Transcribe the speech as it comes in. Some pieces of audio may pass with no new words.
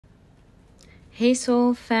Hey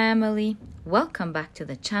Soul family, welcome back to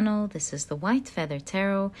the channel. This is the White Feather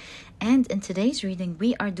Tarot, and in today's reading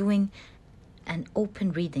we are doing an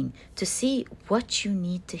open reading to see what you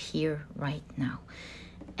need to hear right now.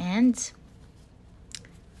 And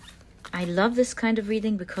I love this kind of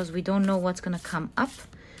reading because we don't know what's going to come up.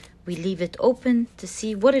 We leave it open to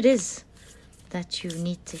see what it is that you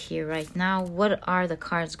need to hear right now. What are the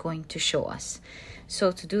cards going to show us?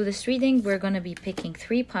 So to do this reading, we're going to be picking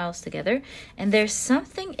 3 piles together. And there's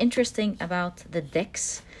something interesting about the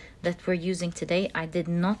decks that we're using today. I did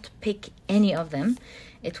not pick any of them.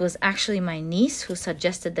 It was actually my niece who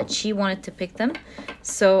suggested that she wanted to pick them.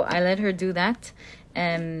 So I let her do that.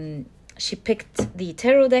 She picked the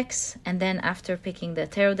tarot decks, and then after picking the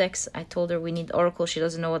tarot decks, I told her we need oracle. She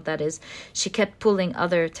doesn't know what that is. She kept pulling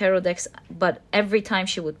other tarot decks, but every time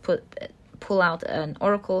she would pull out an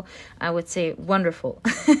oracle, I would say wonderful.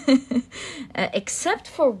 Except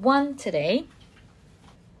for one today.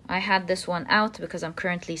 I had this one out because I'm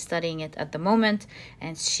currently studying it at the moment,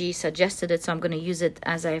 and she suggested it, so I'm going to use it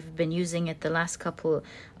as I've been using it the last couple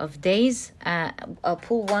of days. I'll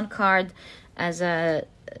pull one card as a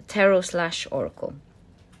tarot/oracle.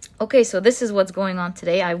 Okay, so this is what's going on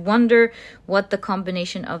today. I wonder what the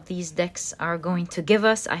combination of these decks are going to give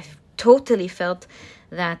us. I've totally felt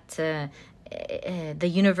that the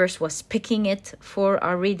universe was picking it for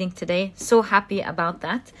our reading today. So happy about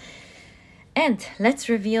that. And let's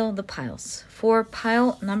reveal the piles. For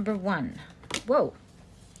pile number 1, whoa,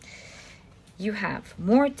 you have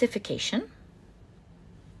mortification.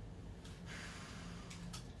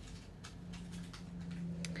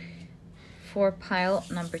 For pile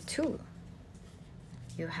number 2,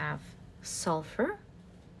 you have sulfur.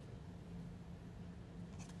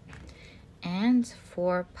 And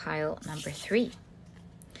for pile number 3,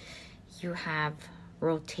 you have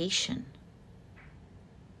rotation.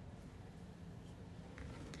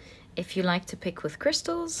 If you like to pick with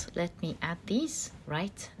crystals, let me add these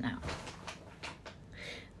right now.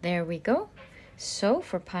 There we go. So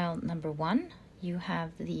for pile number 1, you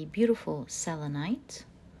have the beautiful selenite.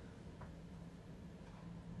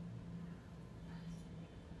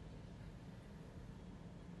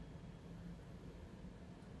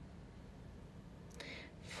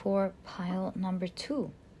 For pile number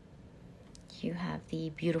 2, you have the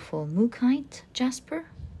beautiful Mookite Jasper.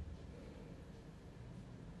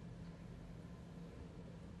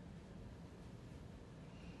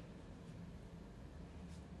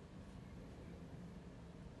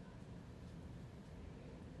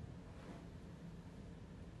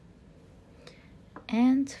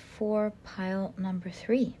 And for pile number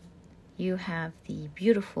 3, you have the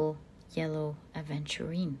beautiful yellow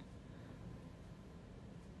Aventurine.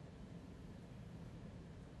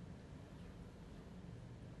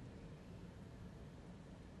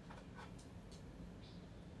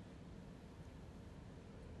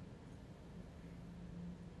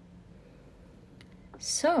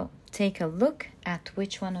 So take a look at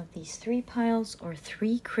which one of these 3 piles or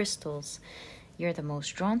 3 crystals you're the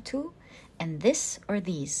most drawn to, and this or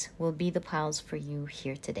these will be the piles for you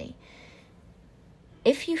here today.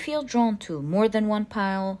 If you feel drawn to more than one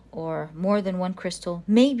pile or more than one crystal,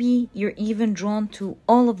 maybe you're even drawn to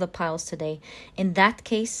all of the piles today. In that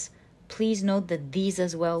case, please note that these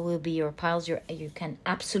as well will be your piles. You can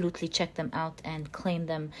absolutely check them out and claim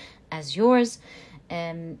them as yours.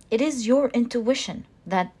 It is your intuition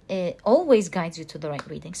that always guides you to the right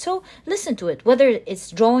reading. So listen to it, whether it's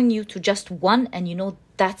drawing you to just one and you know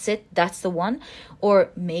that's it, that's the one, or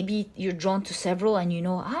maybe you're drawn to several and you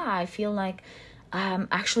know, I feel like I'm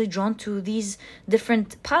actually drawn to these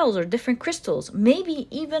different piles or different crystals, maybe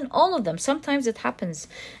even all of them. Sometimes it happens,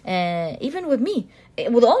 even with me,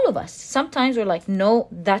 with all of us. Sometimes we're like, no,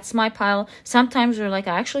 that's my pile. Sometimes we're like,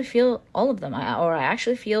 I actually feel all of them, or I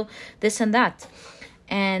actually feel this and that.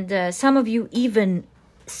 And some of you even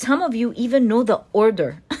know the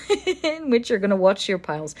order in which you're going to watch your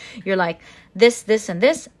piles. You're like, this, this, and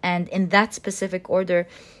this, and in that specific order.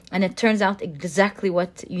 And it turns out exactly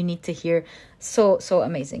what you need to hear. So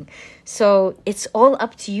amazing. So it's all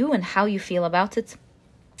up to you and how you feel about it.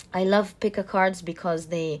 I love pick-a-cards because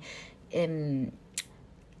they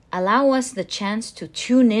allow us the chance to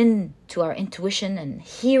tune in to our intuition and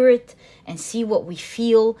hear it and see what we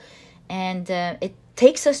feel. And it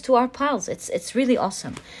takes us to our piles. It's really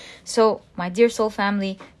awesome. So my dear soul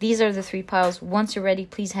family, these are the 3 piles. Once you're ready,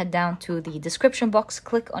 please head down to the description box,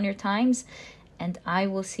 click on your times, and I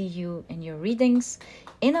will see you in your readings.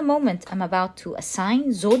 In a moment, I'm about to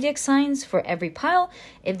assign zodiac signs for every pile.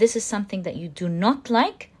 If this is something that you do not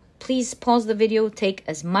like, please pause the video, take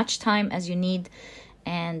as much time as you need,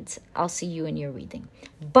 and I'll see you in your reading.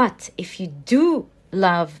 But if you do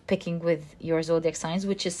love picking with your zodiac signs,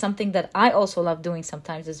 which is something that I also love doing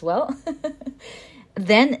sometimes as well,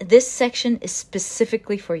 then this section is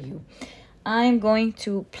specifically for you. I'm going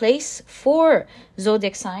to place 4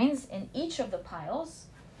 zodiac signs in each of the piles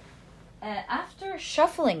after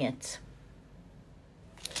shuffling it.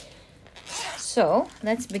 So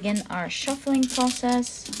let's begin our shuffling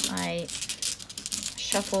process. I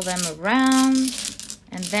shuffle them around,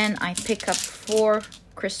 and then I pick up 4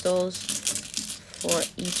 crystals for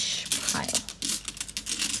each pile.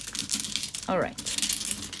 All right.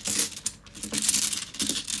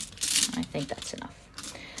 I think that's enough.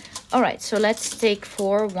 All right, so let's take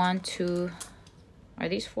 4. 1, 2. Are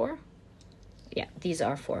these 4? Yeah, these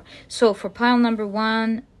are 4. So for pile number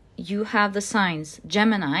 1, you have the signs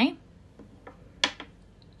Gemini,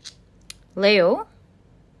 Leo,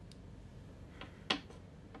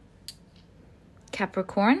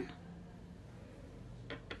 Capricorn,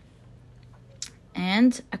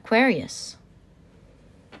 and Aquarius.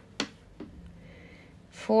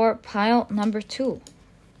 For pile number 2,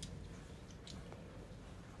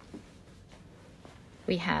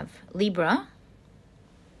 we have Libra,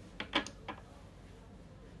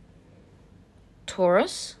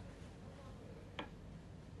 Taurus,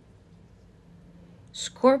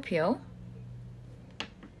 Scorpio,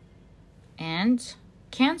 and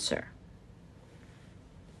Cancer.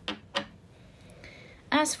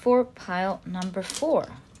 As for pile number 4,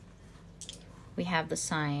 we have the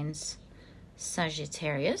signs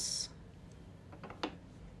Sagittarius,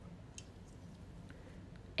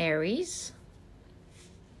 Aries,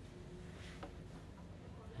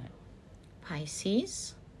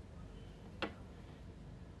 Pisces,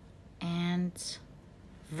 and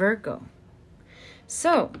Virgo.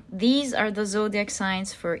 So these are the zodiac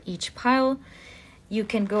signs for each pile. You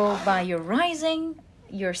can go by your rising,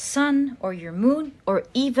 your sun, or your moon, or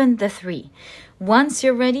even the 3. Once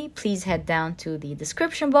you're ready, please head down to the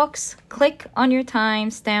description box, click on your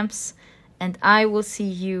timestamps, and I will see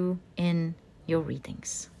you in your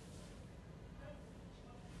readings.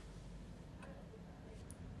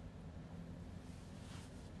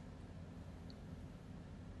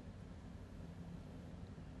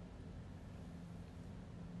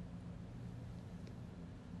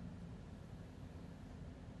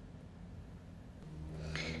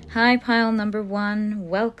 Hi, pile number 1.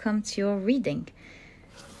 Welcome to your reading.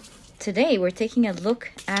 Today, we're taking a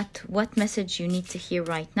look at what message you need to hear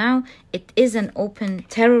right now. It is an open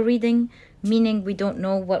tarot reading, meaning we don't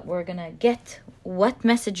know what we're going to get, what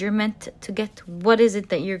message you're meant to get, what is it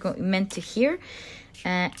that you're meant to hear.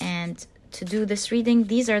 And to do this reading,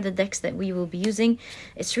 these are the decks that we will be using.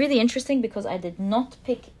 It's really interesting because I did not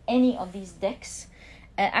pick any of these decks.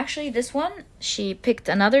 Actually, this one, she picked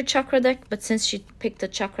another chakra deck, but since she picked a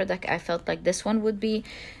chakra deck, I felt like this one would be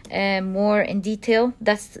more in detail.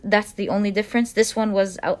 That's the only difference. This one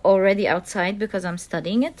was already outside because I'm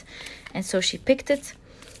studying it, and so she picked it.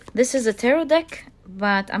 This is a tarot deck,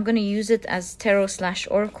 but I'm going to use it as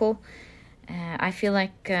tarot/oracle. I feel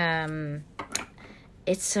like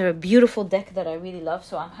it's a beautiful deck that I really love,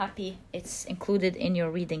 so I'm happy it's included in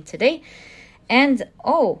your reading today. And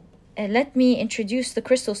let me introduce the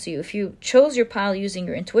crystals to you. If you chose your pile using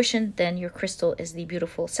your intuition, then your crystal is the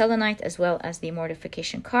beautiful Selenite as well as the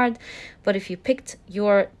Mortification card. But if you picked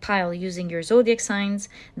your pile using your zodiac signs,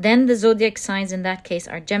 then the zodiac signs in that case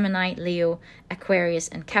are Gemini, Leo, Aquarius,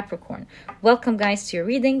 and Capricorn. Welcome, guys, to your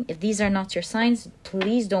reading. If these are not your signs,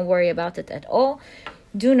 please don't worry about it at all.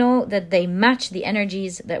 Do know that they match the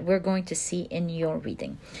energies that we're going to see in your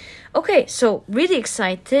reading. Okay, so really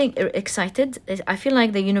excited. I feel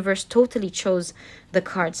like the universe totally chose the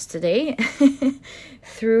cards today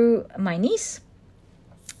through my niece.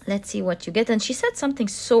 Let's see what you get. And she said something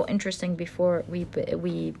so interesting before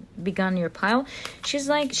we began your pile. She's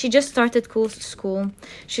like, she just started school.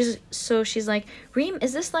 She's like, Reem,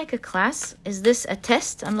 is this like a class? Is this a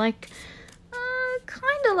test? I'm like,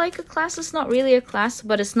 kind of like a class. It's not really a class,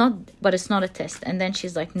 but it's not a test. And then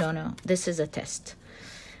she's like, no, this is a test.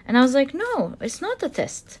 And I was like, no, it's not a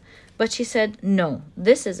test. But she said, no,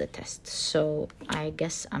 this is a test. So I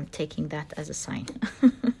guess I'm taking that as a sign.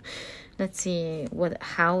 Let's see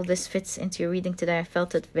how this fits into your reading today. I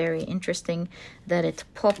felt it very interesting that it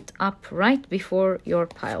popped up right before your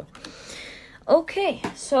pile. Okay,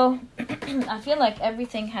 so I feel like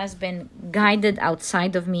everything has been guided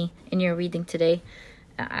outside of me in your reading today.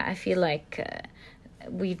 I feel like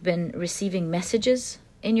we've been receiving messages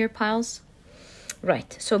in your piles.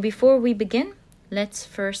 Right, so before we begin, let's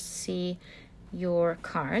first see your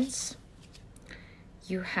cards.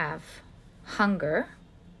 You have Hunger,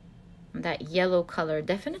 That yellow color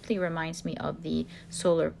definitely reminds me of the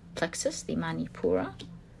solar plexus, the Manipura.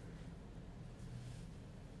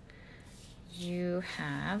 You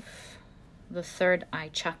have the third eye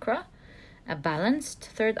chakra, a balanced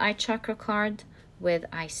third eye chakra card with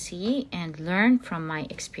I see and learn from my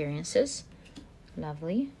experiences.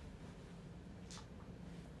 Lovely.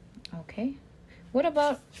 Okay. What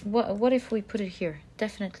about, what if we put it here?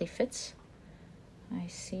 Definitely fits. I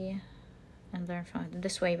see and learn from it.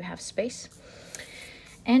 This way we have space.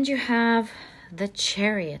 And you have the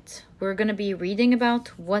Chariot. We're going to be reading about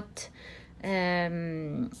what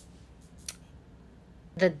the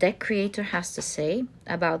deck creator has to say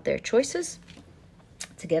about their choices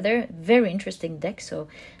together. Very interesting deck, so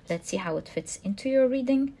let's see how it fits into your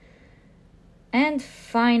reading. And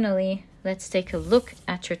finally, let's take a look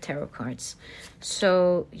at your tarot cards.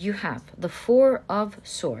 So you have the Four of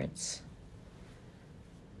Swords,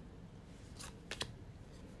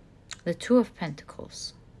 the Two of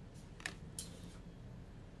Pentacles,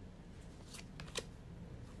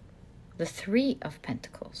 the Three of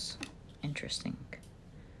Pentacles, interesting,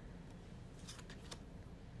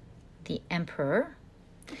 the Emperor,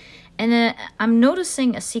 and I'm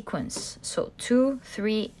noticing a sequence. So 2,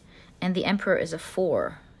 3, and the Emperor is a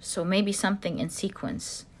 4. So maybe something in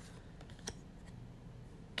sequence.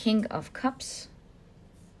 King of Cups,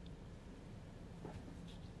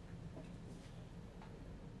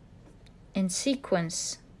 in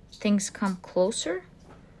sequence, things come closer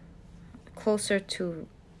to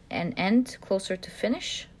an end, closer to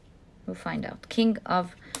finish. We'll find out. King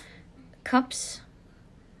of Cups,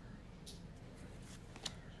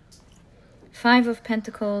 Five of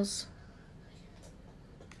Pentacles,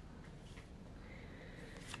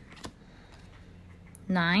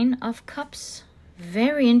 Nine of Cups.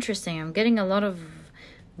 Very interesting. I'm getting a lot of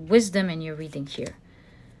wisdom in your reading here.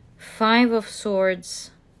 Five of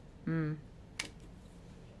Swords. The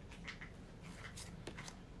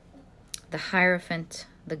Hierophant,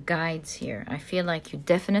 the guides here. I feel like you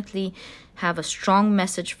definitely have a strong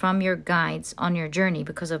message from your guides on your journey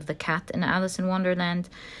because of the cat in Alice in Wonderland,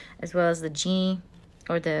 as well as the genie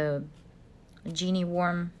or the genie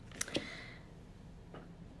worm.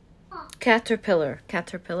 Caterpillar.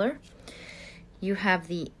 You have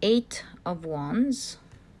the Eight of Wands.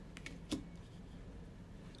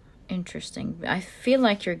 Interesting. I feel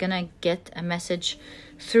like you're gonna get a message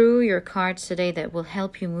through your cards today that will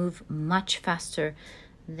help you move much faster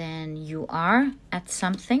than you are at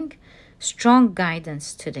something. Strong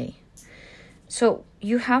guidance today. So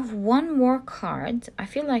you have one more card. I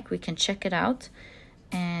feel like we can check it out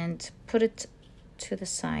and put it to the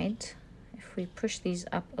side. If we push these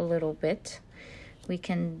up a little bit, we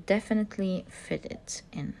can definitely fit it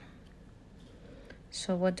in.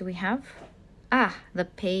 So what do we have? The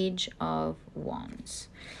Page of Wands.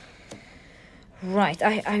 Right,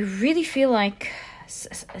 I really feel like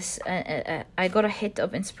I got a hit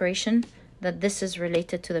of inspiration that this is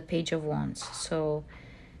related to the Page of Wands. So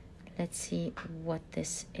let's see what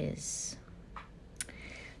this is.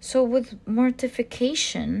 So with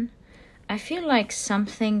mortification, I feel like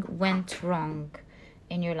something went wrong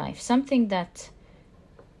in your life. Something that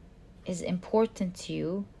is important to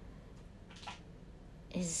you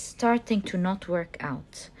is starting to not work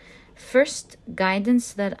out. First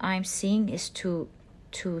guidance that I'm seeing is to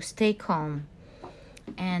stay calm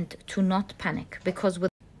and to not panic, because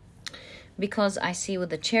I see with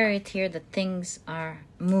the Chariot here that things are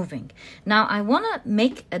moving. Now I want to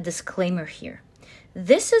make a disclaimer here.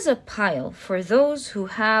 This is a pile for those who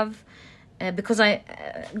have because I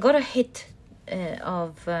got a hit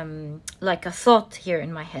of like a thought here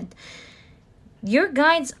in my head. Your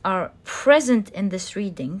guides are present in this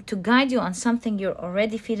reading to guide you on something you're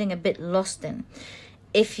already feeling a bit lost in.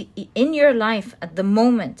 If in your life at the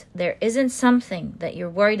moment there isn't something that you're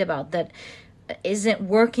worried about, that isn't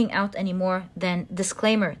working out anymore, then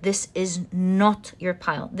disclaimer, this is not your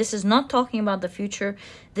pile. This is not talking about the future.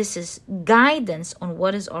 This is guidance on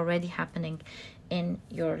what is already happening in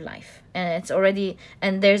your life. And it's already,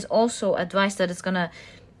 and there's also advice that it's gonna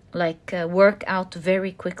work out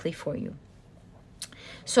very quickly for you.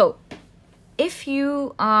 So if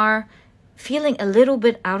you are feeling a little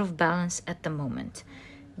bit out of balance at the moment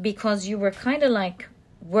because you were kind of like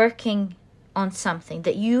working on something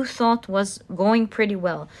that you thought was going pretty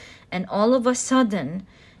well, and all of a sudden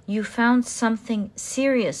you found something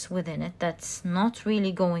serious within it that's not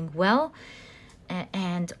really going well,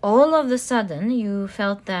 and all of a sudden you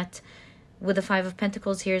felt that with the Five of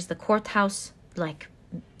Pentacles, here's the courthouse, like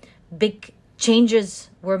big changes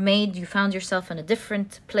were made. You found yourself in a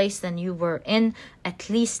different place than you were in at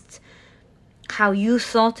least how you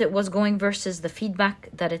thought it was going versus the feedback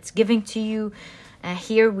that it's giving to you.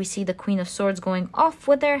 Here we see the Queen of Swords going off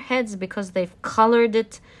with their heads because they've colored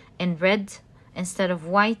it in red instead of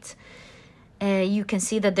white. You can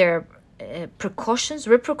see that there are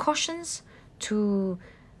repercussions to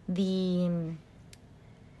the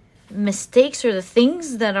mistakes or the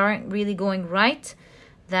things that aren't really going right,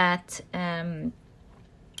 that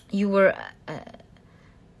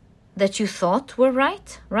that you thought were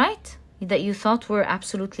right, that you thought were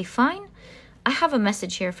absolutely fine. I have a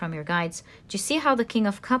message here from your guides. Do you see how the King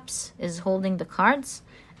of Cups is holding the cards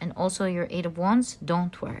and also your Eight of Wands?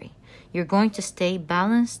 Don't worry. You're going to stay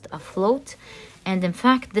balanced, afloat, and in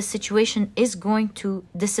fact, this situation is going to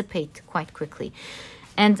dissipate quite quickly.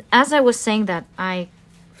 And as I was saying that, I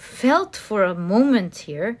felt for a moment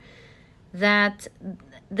here that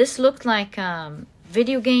this looked like a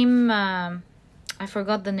video game. I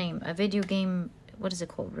forgot the name. A video game. What is it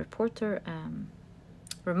called? Reporter.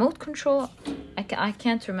 Remote control. I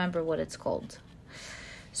can't remember what it's called.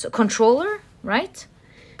 So controller, right?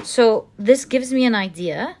 So this gives me an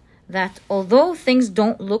idea that although things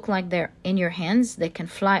don't look like they're in your hands, they can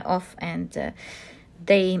fly off, and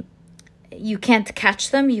you can't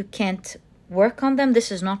catch them, you can't work on them.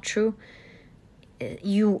 This is not true.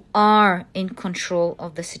 You are in control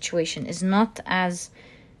of the situation. It's not as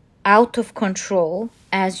out of control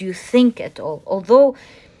as you think at all. Although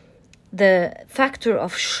the factor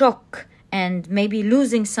of shock and maybe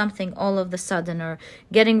losing something all of a sudden, or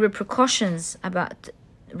getting repercussions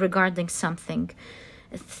regarding something,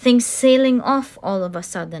 things sailing off all of a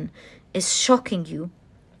sudden, is shocking you.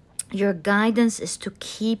 Your guidance is to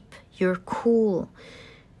keep your cool,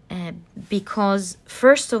 because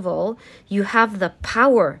first of all, you have the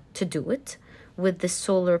power to do it with the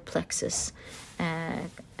solar plexus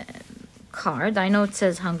card. I know it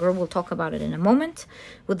says hunger. We'll talk about it in a moment.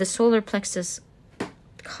 With the solar plexus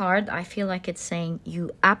card, I feel like it's saying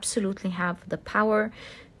you absolutely have the power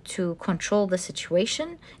to control the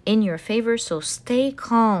situation in your favor. So stay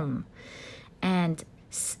calm and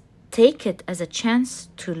take it as a chance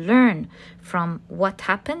to learn from what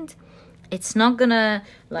happened. It's not gonna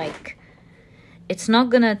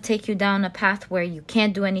take you down a path where you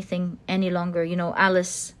can't do anything any longer. You know,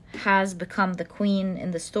 Alice has become the queen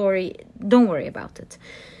in the story. Don't worry about it.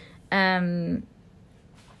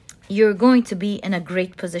 You're going to be in a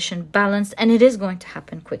great position, balanced, and it is going to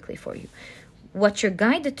happen quickly for you. What you're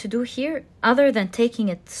guided to do here, other than taking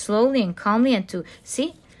it slowly and calmly, and to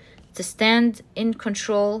stand in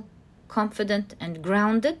control, confident and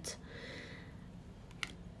grounded.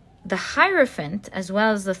 The Hierophant as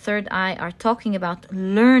well as the Third Eye are talking about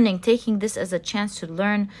learning, taking this as a chance to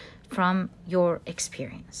learn from your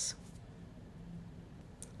experience.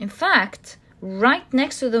 In fact, right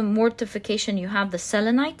next to the mortification, you have the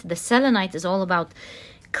Selenite. The Selenite is all about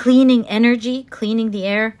cleaning energy, cleaning the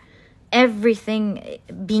air, everything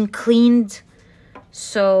being cleaned.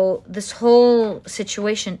 So this whole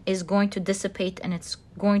situation is going to dissipate, and it's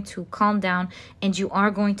going to calm down, and you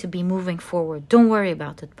are going to be moving forward. Don't worry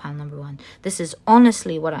about it, pile number one. This is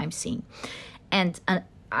honestly what I'm seeing. And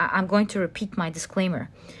I'm going to repeat my disclaimer.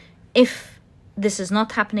 If this is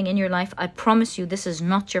not happening in your life, I promise you this is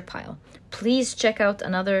not your pile. Please check out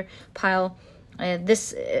another pile.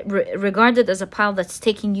 This regarded as a pile that's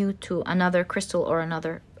taking you to another crystal or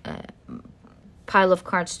another pile of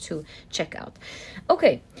cards to check out.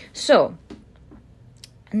 Okay, so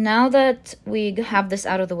now that we have this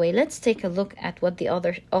out of the way, let's take a look at what the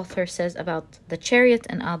other author says about the Chariot,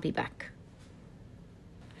 and I'll be back.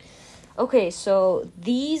 Okay, so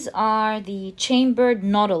these are the chambered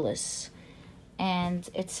nautilus, and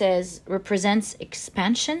it says represents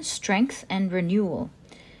expansion, strength, and renewal,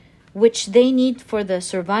 which they need for the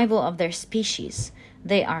survival of their species.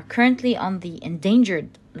 They are currently on the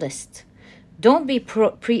endangered list. Don't be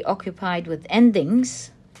preoccupied with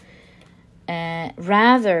endings.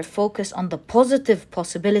 Rather, focus on the positive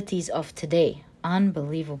possibilities of today.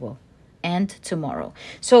 Unbelievable. And tomorrow.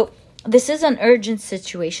 So this is an urgent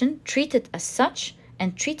situation. Treat it as such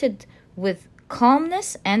and treat it with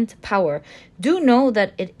calmness and power. Do know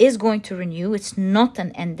that it is going to renew. It's not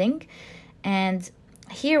an ending. And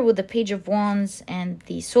here with the Page of Wands and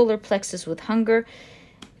the solar plexus with hunger,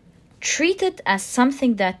 treat it as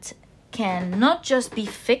something that can not just be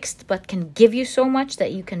fixed, but can give you so much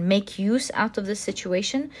that you can make use out of this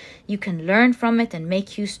situation. You can learn from it and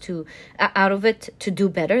make use out of it to do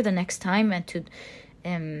better the next time, and to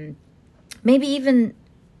maybe even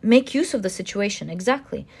make use of the situation,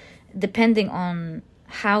 exactly, depending on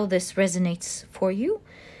how this resonates for you.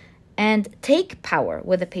 And take power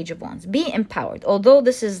with the Page of Wands. Be empowered. Although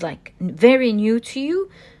this is like very new to you,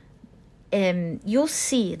 you'll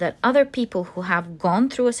see that other people who have gone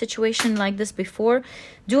through a situation like this before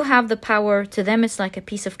do have the power. To them, it's like a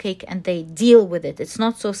piece of cake and they deal with it. It's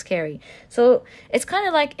not so scary. So it's kind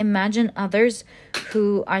of like, imagine others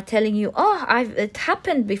who are telling you, oh, it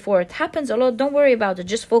happened before. It happens a lot. Don't worry about it.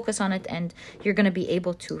 Just focus on it and you're going to be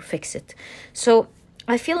able to fix it. So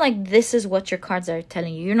I feel like this is what your cards are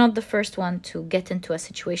telling you. You're not the first one to get into a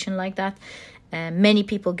situation like that. Many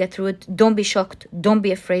people get through it. Don't be shocked. Don't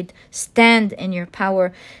be afraid. Stand in your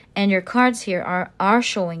power. And your cards here are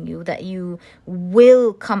showing you that you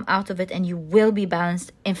will come out of it and you will be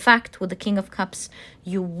balanced. In fact, with the King of Cups,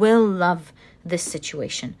 you will love this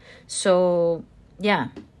situation. So, yeah.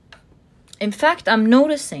 In fact, I'm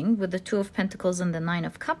noticing with the Two of Pentacles and the Nine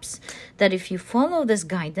of Cups that if you follow this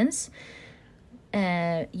guidance,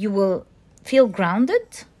 you will feel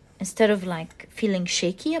grounded instead of like feeling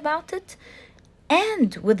shaky about it.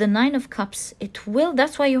 And with the Nine of Cups,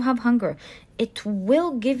 that's why you have hunger. It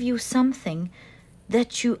will give you something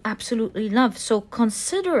that you absolutely love. So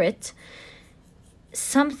consider it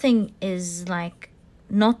something is like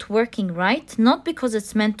not working right, not because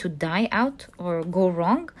it's meant to die out or go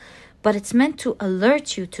wrong, but it's meant to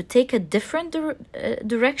alert you to take a different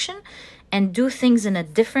direction and do things in a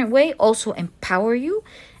different way, also empower you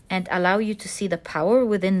and allow you to see the power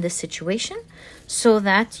within this situation so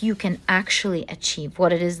that you can actually achieve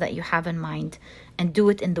what it is that you have in mind and do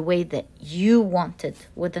it in the way that you want it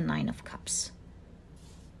with the Nine of Cups.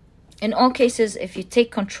 In all cases, if you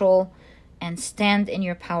take control and stand in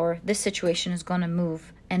your power, this situation is going to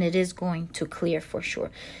move and it is going to clear for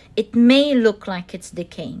sure. It may look like it's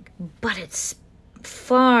decaying, but it's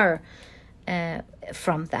far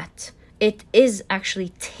from that. It is actually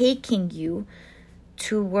taking you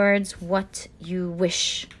towards what you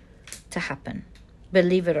wish to happen.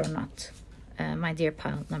 Believe it or not, my dear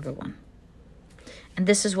pile number one. And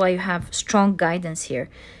this is why you have strong guidance here.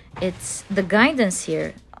 It's the guidance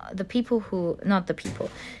here, the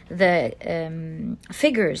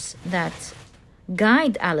figures that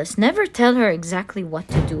guide Alice never tell her exactly what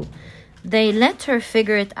to do. They let her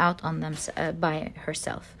figure it out on them by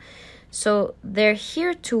herself. So they're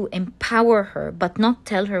here to empower her, but not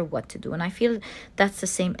tell her what to do. And I feel that's the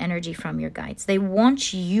same energy from your guides. They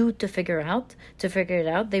want you to figure it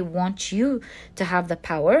out. They want you to have the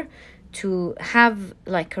power, to have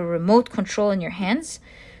like a remote control in your hands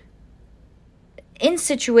in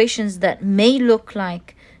situations that may look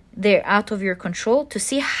like they're out of your control, to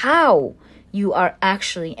see how you are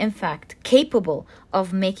actually, in fact, capable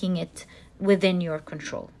of making it within your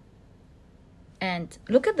control. And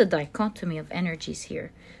look at the dichotomy of energies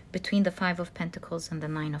here between the Five of Pentacles and the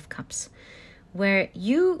Nine of Cups, where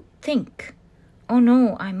you think, oh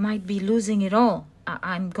no, I might be losing it all.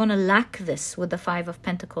 I'm going to lack this with the Five of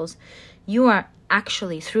Pentacles. You are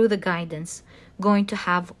actually, through the guidance, going to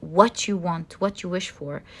have what you want, what you wish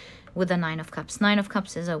for with the Nine of Cups. Nine of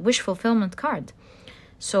Cups is a wish fulfillment card.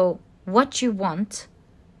 So what you want,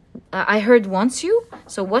 I heard wants you.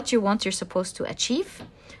 So what you want, you're supposed to achieve.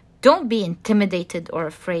 Don't be intimidated or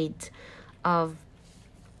afraid of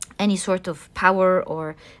any sort of power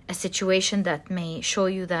or a situation that may show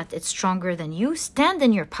you that it's stronger than you. Stand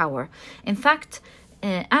in your power. In fact,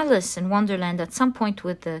 Alice in Wonderland, at some point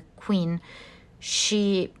with the Queen,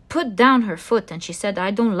 she put down her foot and she said,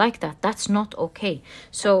 I don't like that. That's not okay.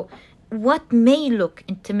 So what may look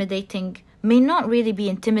intimidating may not really be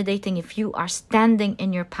intimidating if you are standing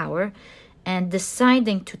in your power and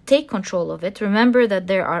deciding to take control of it. Remember that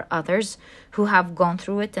there are others who have gone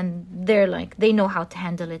through it and they know how to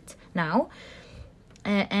handle it now.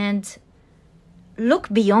 And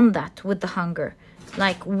look beyond that with the hunger.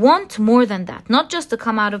 Like, want more than that. Not just to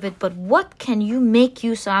come out of it, but what can you make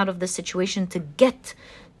use out of the situation to get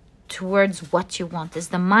towards what you want? Is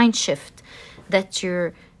the mind shift that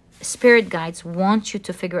your spirit guides want you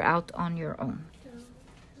to figure out on your own.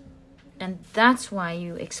 And that's why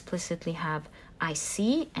you explicitly have, I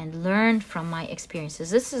see and learn from my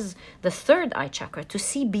experiences. This is the third eye chakra, to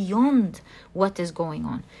see beyond what is going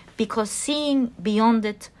on. Because seeing beyond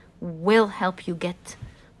it will help you get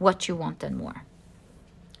what you want and more.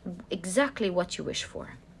 Exactly what you wish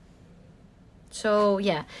for. So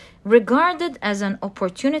yeah, regard it as an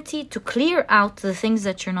opportunity to clear out the things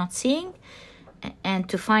that you're not seeing and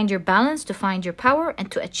to find your balance, to find your power,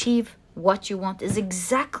 and to achieve what you want. Is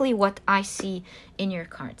exactly what I see in your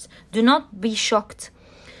cards. Do not be shocked.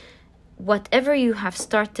 Whatever you have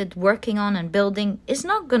started working on and building is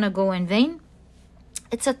not going to go in vain.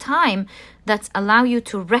 It's a time that's allow you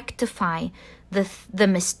to rectify the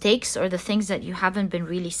mistakes or the things that you haven't been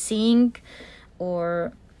really seeing,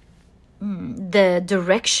 or the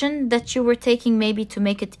direction that you were taking, maybe to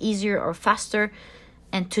make it easier or faster,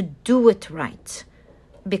 and to do it right.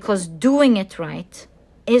 Because doing it right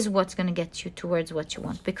is what's going to get you towards what you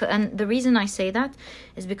want. And the reason I say that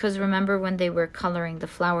is because remember when they were coloring the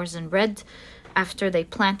flowers in red after they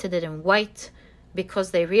planted it in white,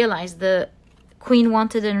 because they realized the queen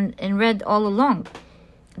wanted it in red all along.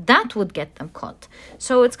 That would get them caught.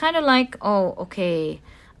 So it's kind of like, oh, okay,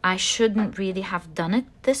 I shouldn't really have done it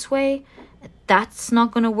this way. That's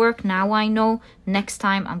not going to work. Now I know. Next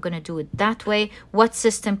time I'm going to do it that way. What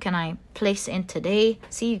system can I place in today?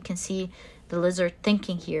 See, you can see the lizard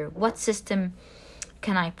thinking here. What system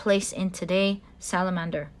can I place in today?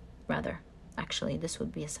 Salamander, rather. Actually, this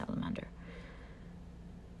would be a salamander.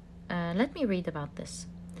 Let me read about this.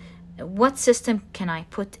 What system can I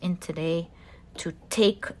put in today to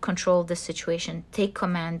take control of the situation, take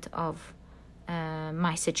command of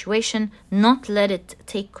my situation, not let it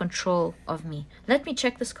take control of me? Let me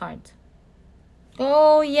check this card.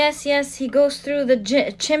 Oh, yes, he goes through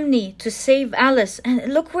the chimney to save Alice.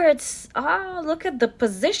 And look where it's... look at the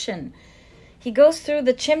position. He goes through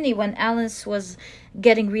the chimney when Alice was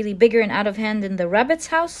getting really bigger and out of hand in the rabbit's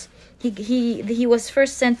house. He was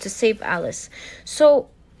first sent to save Alice. So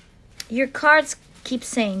your cards keep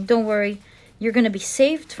saying, don't worry, you're going to be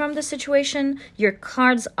saved from the situation. Your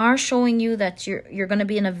cards are showing you that you're going to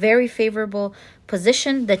be in a very favorable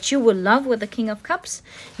position that you will love with the King of Cups.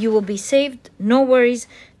 You will be saved. No worries.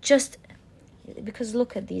 Just because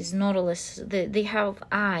look at these Nautilus. They have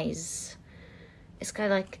eyes. It's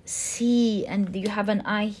kind of like see, and you have an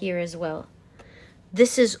eye here as well.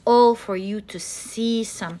 This is all for you to see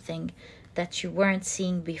something that you weren't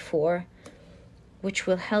seeing before, which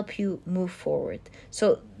will help you move forward.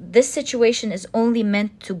 So this situation is only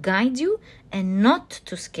meant to guide you and not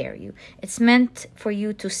to scare you. It's meant for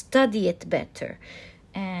you to study it better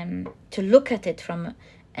and to look at it from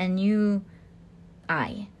a new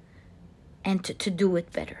eye and to do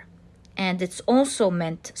it better. And it's also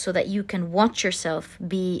meant so that you can watch yourself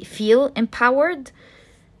feel empowered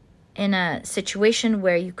in a situation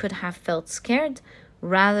where you could have felt scared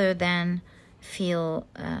rather than feel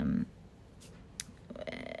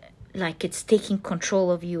like it's taking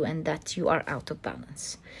control of you and that you are out of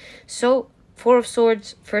balance. So, Four of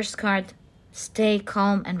Swords, first card, stay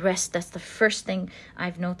calm and rest. That's the first thing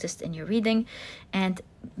I've noticed in your reading. And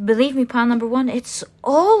believe me, pile number one, it's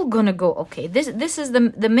all gonna go okay. This is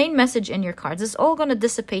the main message in your cards. It's all gonna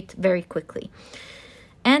dissipate very quickly.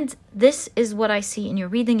 And this is what I see in your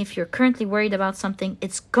reading. If you're currently worried about something,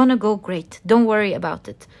 it's gonna go great. Don't worry about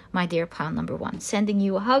it, my dear pile number one. Sending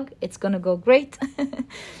you a hug. It's gonna go great.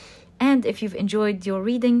 And if you've enjoyed your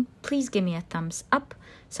reading, please give me a thumbs up.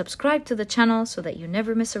 Subscribe to the channel so that you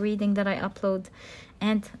never miss a reading that I upload.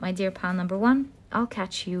 And my dear pile number one, I'll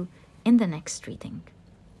catch you in the next reading.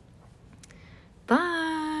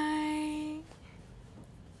 Bye.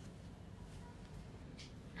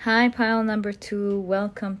 Hi, pile number two.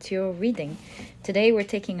 Welcome to your reading. Today we're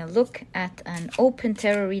taking a look at an open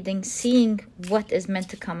tarot reading, seeing what is meant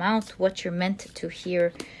to come out, what you're meant to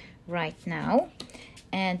hear right now.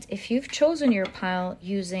 And if you've chosen your pile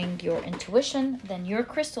using your intuition, then your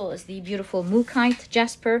crystal is the beautiful Mookite,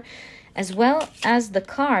 Jasper, as well as the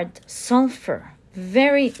card Sulfur.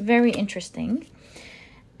 Very, very interesting.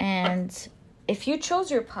 And if you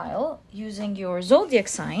chose your pile using your zodiac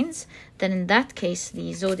signs, then in that case,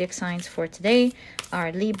 the zodiac signs for today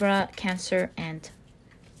are Libra, Cancer, and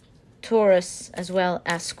Taurus, as well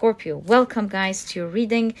as Scorpio. Welcome, guys, to your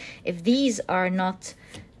reading. If these are not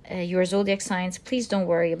your zodiac signs, please don't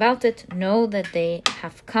worry about it. Know that they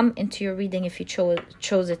have come into your reading if you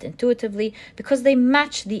chose it intuitively, because they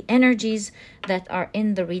match the energies that are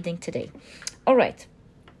in the reading today. All right,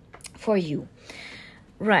 for you.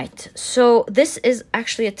 Right, so this is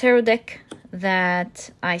actually a tarot deck that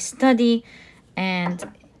I study, and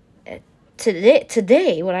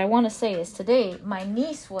today, what I want to say is today, my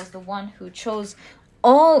niece was the one who chose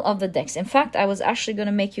all of the decks. In fact, I was actually going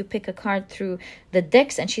to make you pick a card through the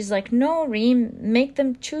decks, and she's like, no, Reem, make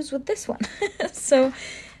them choose with this one. So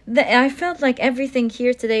I felt like everything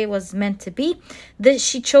here today was meant to be.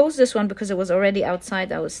 She chose this one because it was already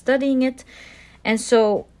outside. I was studying it. And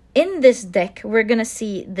so in this deck, we're going to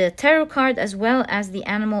see the tarot card as well as the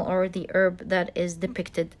animal or the herb that is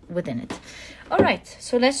depicted within it. All right,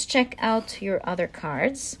 so let's check out your other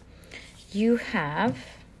cards. You have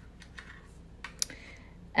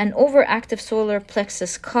an overactive solar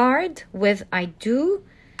plexus card with I do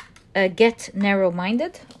get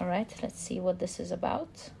narrow-minded. All right, let's see what this is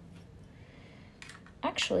about.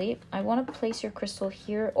 Actually, I want to place your crystal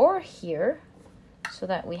here or here so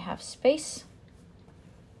that we have space.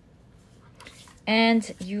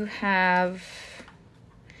 And you have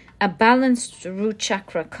a balanced root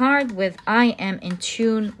chakra card with I am in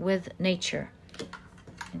tune with nature.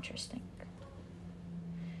 Interesting.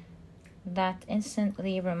 That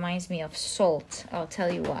instantly reminds me of salt. I'll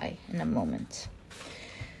tell you why in a moment.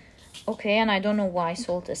 Okay, and I don't know why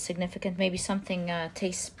salt is significant. Maybe something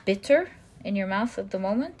tastes bitter in your mouth at the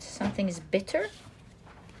moment. Something is bitter.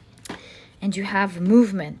 And you have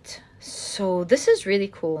movement. So this is really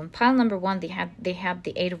cool. In pile number 1, they have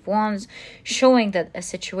the 8 of Wands, showing that a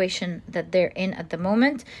situation that they're in at the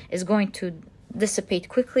moment is going to dissipate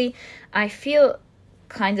quickly. I feel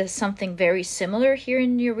kind of something very similar here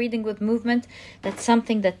in your reading with movement, that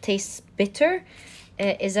something that tastes bitter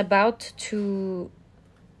is about to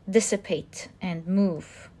dissipate and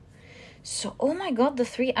move. So, oh my God, the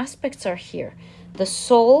 3 aspects are here. The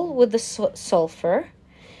soul with the sulfur,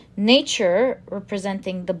 nature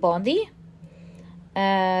representing the body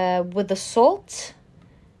with the salt,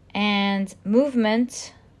 and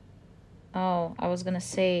movement. Oh, I was going to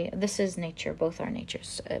say this is nature. Both are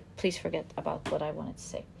natures. Please forget about what I wanted to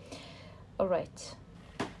say. All right.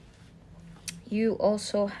 You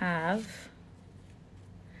also have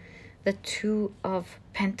the 2 of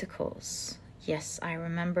Pentacles. Yes, I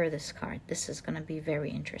remember this card. This is going to be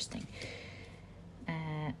very interesting.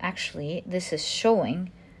 Actually, this is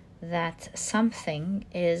showing that something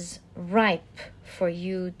is ripe for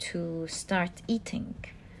you to start eating.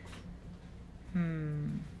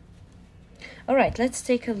 All right, let's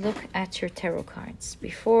take a look at your tarot cards.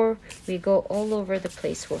 Before we go all over the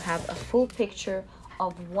place, we'll have a full picture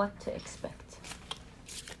of what to expect.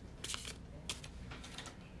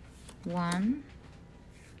 1.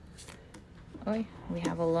 Oh, we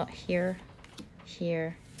have a lot here,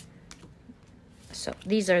 here. So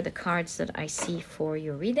these are the cards that I see for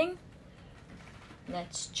your reading.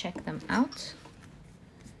 Let's check them out.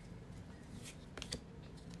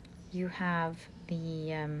 You have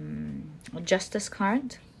the Justice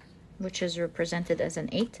card, which is represented as an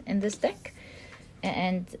 8 in this deck,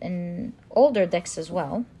 and in older decks as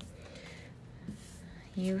well.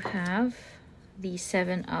 You have the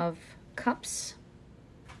 7 of Cups,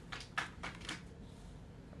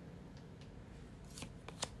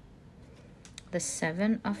 the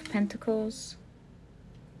 7 of Pentacles,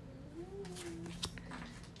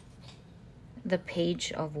 the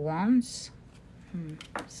Page of Wands.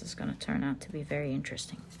 This is going to turn out to be very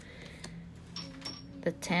interesting.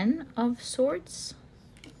 The 10 of Swords.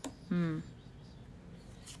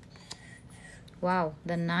 Wow,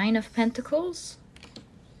 the 9 of Pentacles.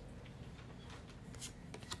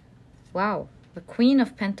 Wow, the Queen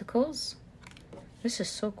of Pentacles. This is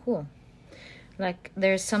so cool. Like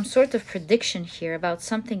there's some sort of prediction here about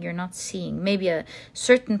something you're not seeing. Maybe a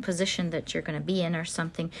certain position that you're going to be in or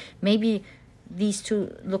something. Maybe these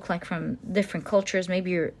 2 look like from different cultures.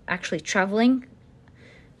 Maybe you're actually traveling.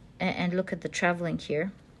 And look at the traveling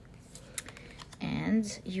here.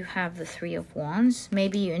 And you have the 3 of Wands.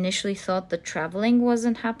 Maybe you initially thought the traveling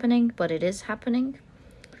wasn't happening, but it is happening.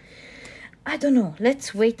 I don't know.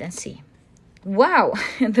 Let's wait and see. Wow,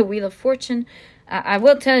 the Wheel of Fortune. I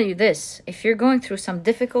will tell you this. If you're going through some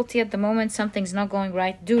difficulty at the moment, something's not going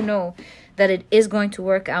right, do know that it is going to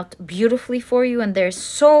work out beautifully for you. And there's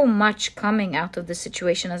so much coming out of the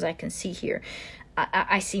situation, as I can see here.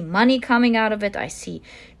 I see money coming out of it. I see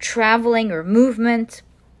traveling or movement.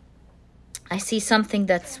 I see something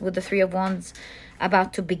that's with the 3 of Wands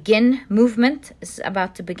about to begin. Movement is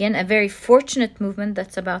about to begin. A very fortunate movement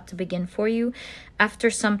that's about to begin for you after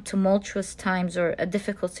some tumultuous times or a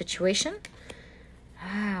difficult situation.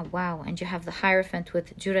 Ah, wow. And you have the Hierophant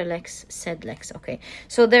with Duralex, Sedlex. Okay.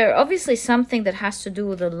 So there obviously something that has to do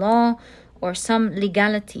with the law or some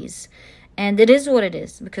legalities. And it is what it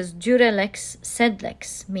is, because Duralex,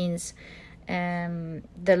 Sedlex means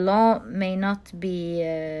the law may not be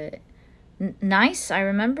nice. I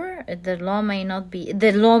remember the law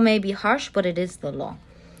may be harsh, but it is the law.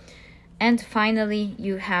 And finally,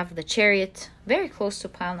 you have the Chariot, very close to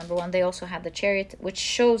pile number 1. They also have the Chariot, which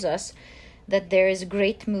shows us that there is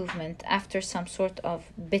great movement after some sort of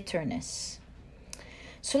bitterness.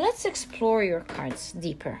 So let's explore your cards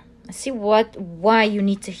deeper and see why you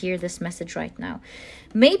need to hear this message right now.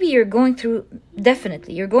 Maybe you're going through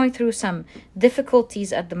some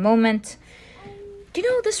difficulties at the moment. Do you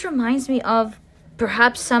know, this reminds me of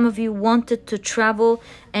perhaps some of you wanted to travel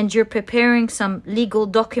and you're preparing some legal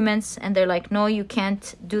documents and they're like, no, you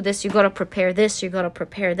can't do this. You got to prepare this. You got to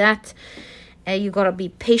prepare that. You got to be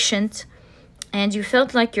patient. And you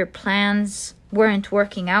felt like your plans weren't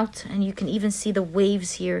working out. And you can even see the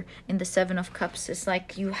waves here in the 7 of Cups. It's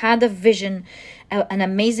like you had a vision, an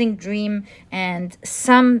amazing dream, and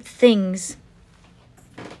some things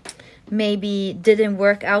maybe didn't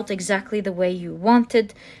work out exactly the way you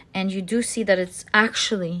wanted, and you do see that it's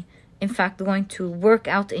actually, in fact, going to work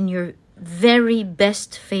out in your very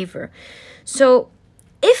best favor. So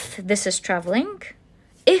if this is traveling,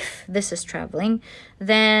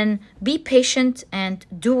 then be patient and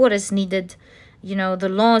do what is needed. You know, the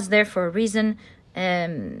law is there for a reason.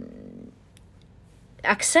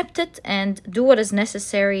 Accept it and do what is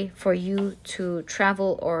necessary for you to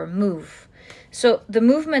travel or move. So the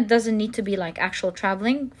movement doesn't need to be like actual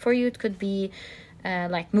traveling for you. It could be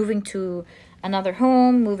like moving to another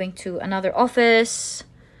home, moving to another office,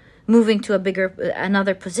 moving to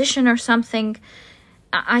another position or something.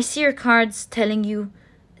 I see your cards telling you,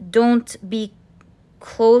 don't be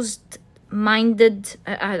closed-minded.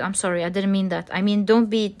 I'm sorry, I didn't mean that. I mean, don't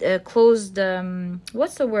be closed.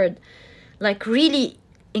 What's the word? Like really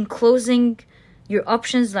enclosing your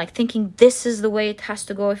options, like thinking this is the way it has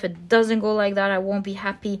to go. If it doesn't go like that, I won't be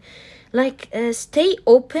happy. Like stay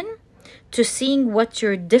open to seeing what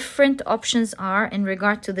your different options are in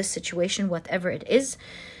regard to this situation, whatever it is.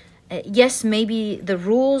 Yes, maybe the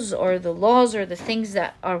rules or the laws or the things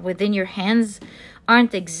that are within your hands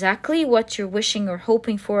aren't exactly what you're wishing or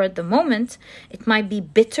hoping for at the moment. It might be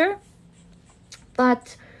bitter,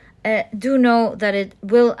 but do know that it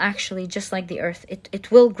will actually, just like the earth,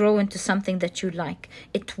 it will grow into something that you like.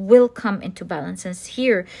 It will come into balance. And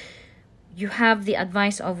here you have the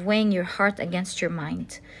advice of weighing your heart against your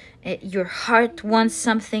mind. Your heart wants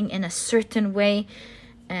something in a certain way.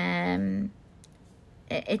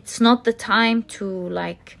 It's not the time to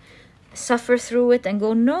like suffer through it and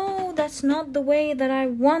go, no, that's not the way that I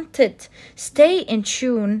want it. Stay in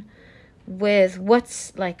tune with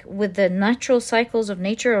what's like with the natural cycles of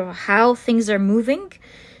nature or how things are moving.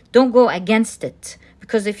 Don't go against it,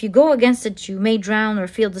 because if you go against it, you may drown or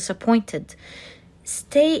feel disappointed.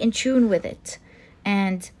 Stay in tune with it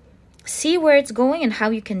and see where it's going and how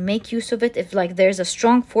you can make use of it. If like there's a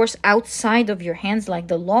strong force outside of your hands, like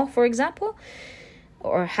the law, for example,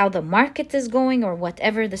 or how the market is going or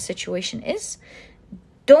whatever the situation is,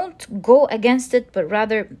 don't go against it, but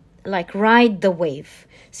rather like ride the wave.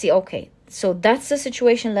 See, okay, so that's the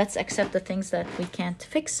situation. Let's accept the things that we can't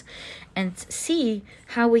fix and see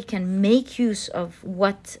how we can make use of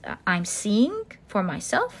what I'm seeing for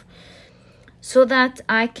myself so that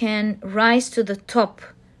I can rise to the top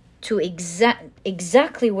to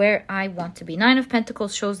exactly where I want to be. Nine of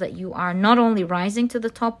Pentacles shows that you are not only rising to the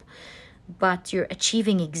top, but you're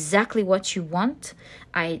achieving exactly what you want.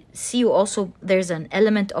 I see you also, there's an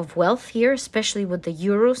element of wealth here, especially with the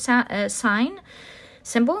euro sign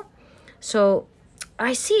symbol. So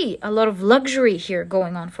I see a lot of luxury here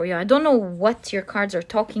going on for you. I don't know what your cards are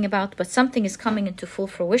talking about, but something is coming into full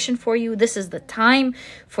fruition for you. This is the time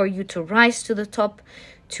for you to rise to the top,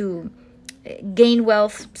 to gain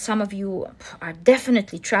wealth. Some of you are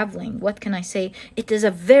definitely traveling. What can I say? It is a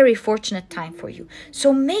very fortunate time for you.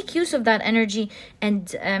 So make use of that energy, and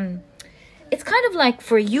it's kind of like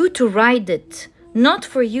for you to ride it, not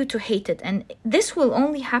for you to hate it. And this will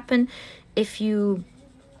only happen if you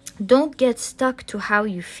don't get stuck to how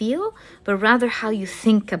you feel, but rather how you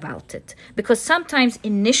think about it. Because sometimes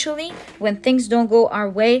initially when things don't go our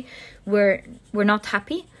way, we're not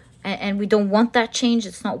happy and we don't want that change.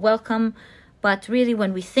 It's not welcome. But really,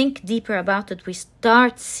 when we think deeper about it, we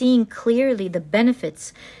start seeing clearly the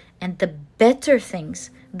benefits and the better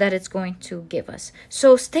things that it's going to give us.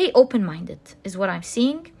 So stay open-minded is what I'm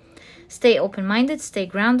seeing. Stay open-minded, stay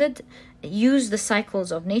grounded. Use the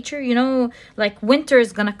cycles of nature. You know, like winter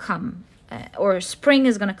is going to come, or spring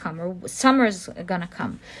is going to come, or summer is going to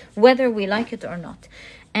come, whether we like it or not.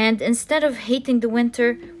 And instead of hating the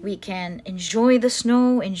winter, we can enjoy the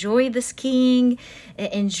snow, enjoy the skiing,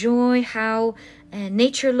 enjoy how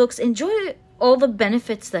nature looks, enjoy all the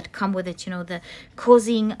benefits that come with it, you know, the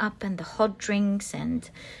cozying up and the hot drinks and,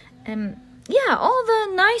 yeah, all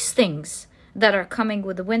the nice things that are coming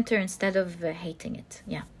with the winter instead of hating it,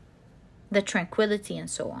 yeah. The tranquility and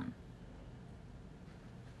so on.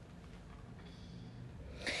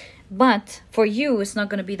 But for you, it's not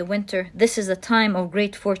going to be the winter. This is a time of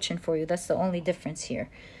great fortune for you. That's the only difference here.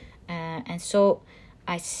 And so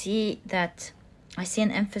I see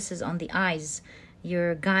an emphasis on the eyes.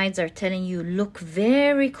 Your guides are telling you, look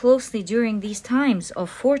very closely during these times of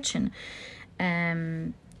fortune.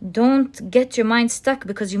 Don't get your mind stuck,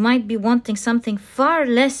 because you might be wanting something far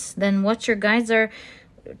less than what your guides are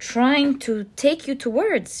trying to take you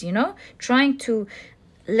towards, you know, trying to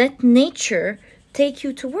let nature take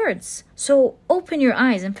you towards. So open your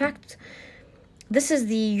eyes. In fact, this is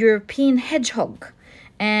the European hedgehog,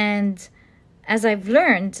 and as I've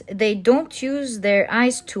learned, they don't use their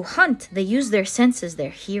eyes to hunt. They use their senses,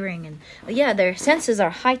 their hearing, and yeah, their senses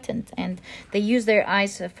are heightened, and they use their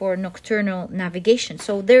eyes for nocturnal navigation.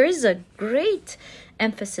 So there is a great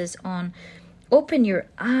emphasis on open your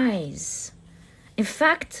eyes. In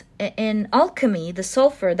fact, in alchemy, the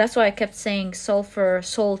sulfur, that's why I kept saying sulfur,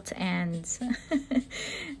 salt, and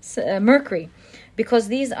mercury, because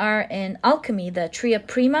these are in alchemy, the tria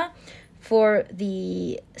prima, for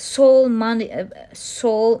the soul,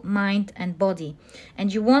 mind, and body.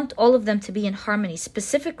 And you want all of them to be in harmony,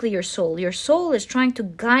 specifically your soul. Your soul is trying to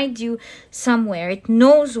guide you somewhere. It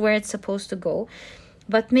knows where it's supposed to go.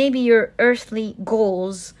 But maybe your earthly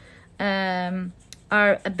goals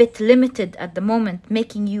are a bit limited at the moment,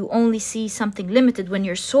 making you only see something limited when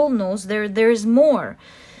your soul knows there is more.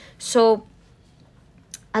 So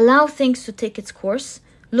allow things to take its course.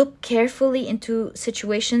 Look carefully into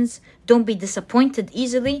situations. Don't be disappointed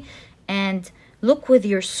easily. And look with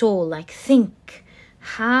your soul, like think,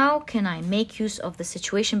 how can I make use of the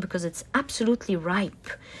situation? Because it's absolutely ripe.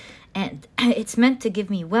 And it's meant to give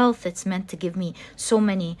me wealth. It's meant to give me so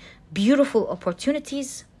many beautiful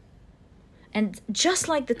opportunities. And just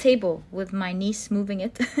like the table with my niece moving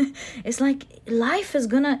it, it's like life is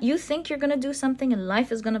gonna, you think you're gonna do something and life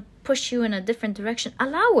is gonna push you in a different direction.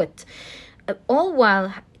 Allow it. All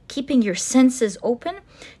while keeping your senses open,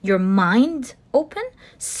 your mind open.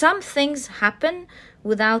 Some things happen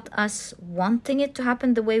without us wanting it to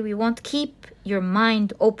happen the way we want. Keep your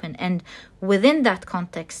mind open, and within that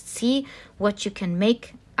context, see what you can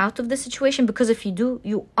make out of the situation, because if you do,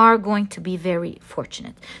 you are going to be very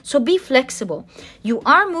fortunate. So be flexible. You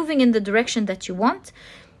are moving in the direction that you want.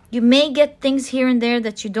 You may get things here and there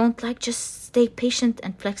that you don't like. Just stay patient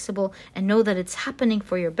and flexible and know that it's happening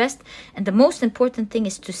for your best. And the most important thing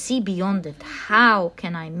is to see beyond it. How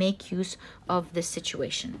can I make use of this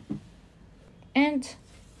situation? And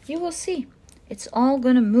you will see. It's all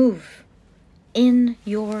going to move in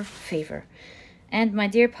your favor. And my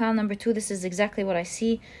dear pile number 2, this is exactly what I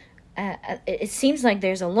see. It seems like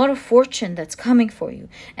there's a lot of fortune that's coming for you.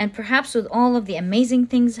 And perhaps with all of the amazing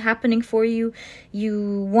things happening for you,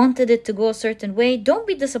 you wanted it to go a certain way. Don't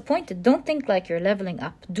be disappointed. Don't think like you're leveling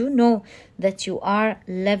up. Do know that you are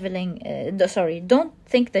leveling. Don't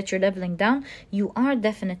think that you're leveling down. You are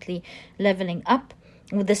definitely leveling up.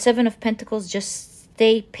 With the 7 of Pentacles, just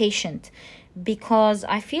stay patient. Because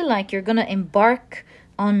I feel like you're going to embark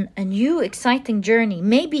on a new exciting journey,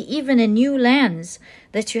 maybe even in new lands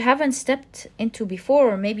that you haven't stepped into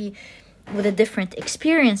before, or maybe with a different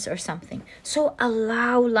experience or something. So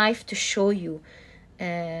allow life to show you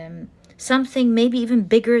something maybe even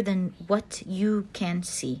bigger than what you can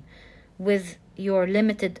see with your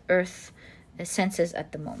limited earth senses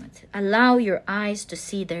at the moment. Allow your eyes to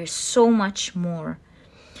see there's so much more.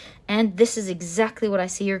 And this is exactly what I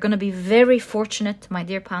see. You're going to be very fortunate, my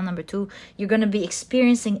dear pile number 2. You're going to be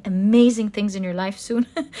experiencing amazing things in your life soon.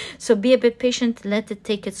 So be a bit patient. Let it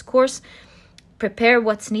take its course. Prepare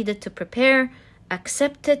what's needed to prepare.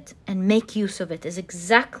 Accept it and make use of it is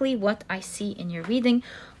exactly what I see in your reading.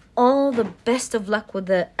 All the best of luck with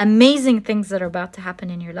the amazing things that are about to happen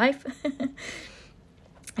in your life.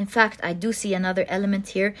 In fact, I do see another element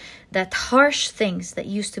here, that harsh things that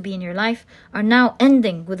used to be in your life are now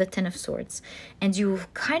ending with the 10 of Swords. And you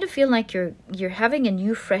kind of feel like you're having a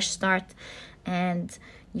new fresh start, and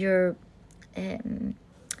you're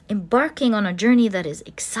embarking on a journey that is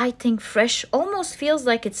exciting, fresh, almost feels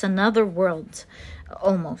like it's another world,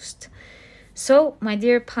 almost. So, my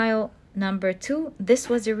dear pile number 2, this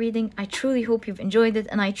was your reading. I truly hope you've enjoyed it,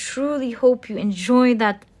 and I truly hope you enjoy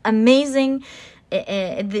that amazing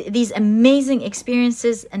these amazing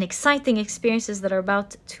experiences and exciting experiences that are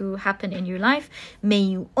about to happen in your life. May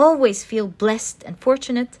you always feel blessed and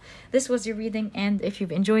fortunate. This was your reading, and if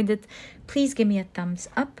you've enjoyed it, please give me a thumbs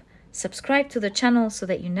up. Subscribe to the channel so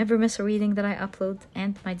that you never miss a reading that I upload.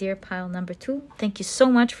 And my dear pile number 2, thank you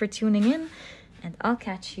so much for tuning in, and I'll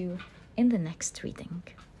catch you in the next reading.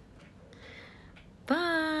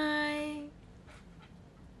 Bye!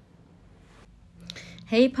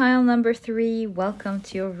 Hey pile number 3, welcome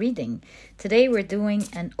to your reading. Today we're doing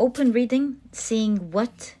an open reading, seeing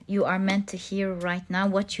what you are meant to hear right now,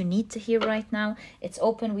 what you need to hear right now. It's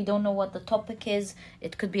open, we don't know what the topic is.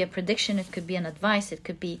 It could be a prediction, it could be an advice, it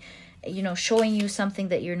could be, showing you something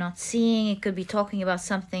that you're not seeing. It could be talking about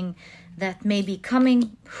something that may be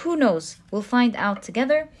coming. Who knows? We'll find out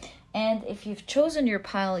together. And if you've chosen your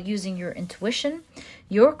pile using your intuition,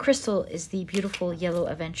 your crystal is the beautiful yellow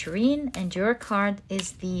Aventurine, and your card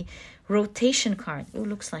is the rotation card. Oh,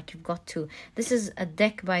 looks like you've got 2. This is a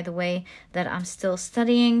deck, by the way, that I'm still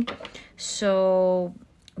studying. So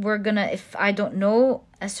we're gonna, if I don't know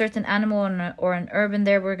a certain animal or an herb in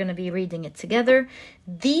there, we're gonna be reading it together.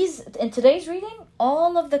 These, in today's reading,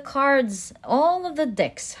 all of the cards, all of the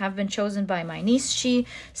decks have been chosen by my niece. She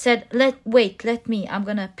said, let me, I'm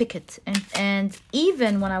gonna pick it. And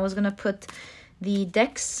even when I was gonna put the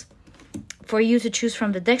decks for you to choose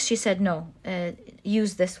from the decks, she said, no,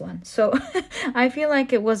 use this one. So I feel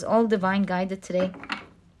like it was all divine guided today.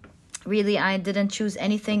 Really, I didn't choose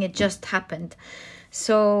anything. It just happened.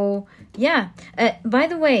 So, yeah. By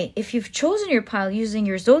the way, if you've chosen your pile using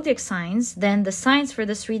your zodiac signs, then the signs for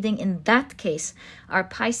this reading in that case are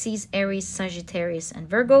Pisces, Aries, Sagittarius, and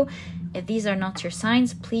Virgo. If these are not your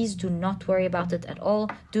signs, please do not worry about it at all.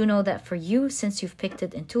 Do know that for you, since you've picked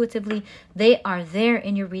it intuitively, they are there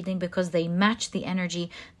in your reading because they match the energy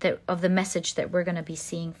of the message that we're going to be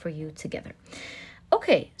seeing for you together.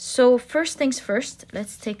 Okay, so first things first,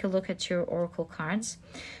 let's take a look at your oracle cards.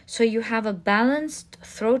 So you have a balanced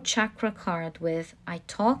throat chakra card with I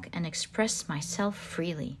talk and express myself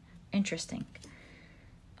freely. Interesting.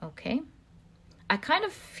 Okay. I kind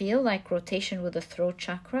of feel like rotation with the throat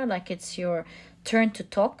chakra, like it's your turn to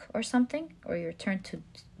talk or something, or your turn to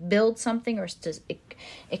build something or to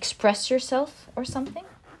express yourself or something.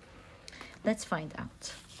 Let's find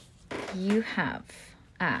out. You have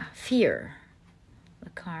fear. The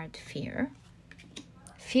card fear.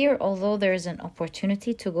 Fear, although there is an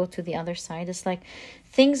opportunity to go to the other side, it's like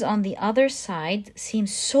things on the other side seem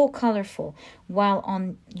so colorful, while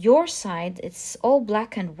on your side it's all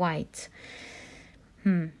black and white.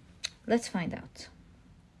 Let's find out.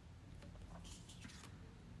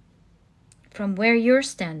 From where you're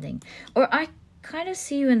standing, or I kind of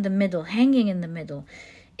see you in the middle, hanging in the middle.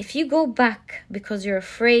 If you go back because you're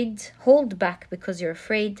afraid, hold back because you're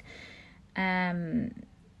afraid,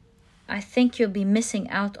 I think you'll be missing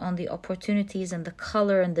out on the opportunities and the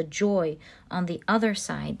color and the joy on the other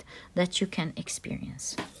side that you can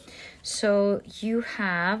experience. So you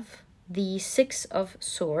have the Six of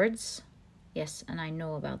Swords. Yes, and I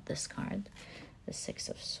know about this card, the Six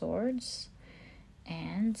of Swords.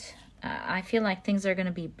 And I feel like things are going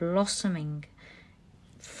to be blossoming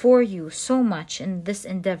for you so much in this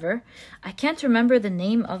endeavor. I can't remember the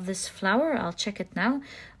name of this flower. I'll check it now.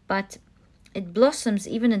 But it blossoms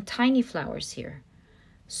even in tiny flowers here.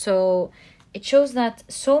 So it shows that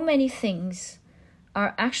so many things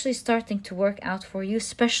are actually starting to work out for you,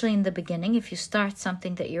 especially in the beginning. If you start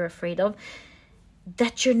something that you're afraid of,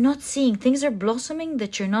 that you're not seeing. Things are blossoming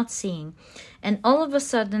that you're not seeing. And all of a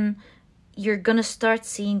sudden, you're going to start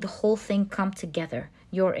seeing the whole thing come together.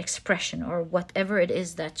 Your expression or whatever it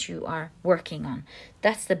is that you are working on.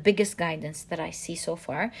 That's the biggest guidance that I see so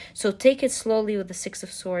far. So take it slowly with the Six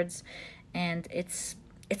of Swords. And it's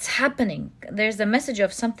happening. There's a message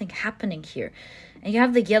of something happening here. And you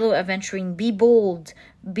have the yellow Aventurine. Be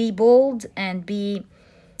bold and be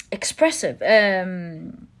expressive.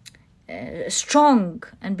 Strong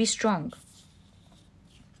and be strong.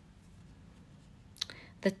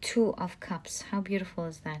 The Two of Cups. How beautiful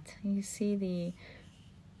is that? You see the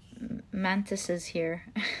mantises here.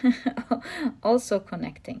 Also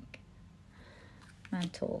connecting.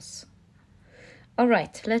 Mantles. All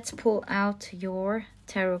right, let's pull out your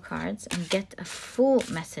tarot cards and get a full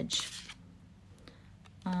message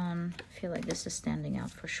on, I feel like this is standing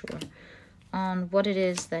out for sure, on what it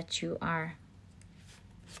is that you are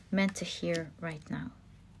meant to hear right now.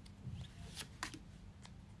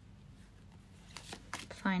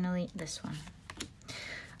 Finally, this one.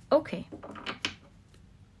 Okay.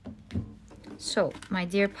 So, my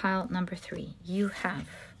dear pile number 3, you have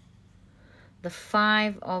the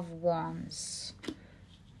Five of Wands.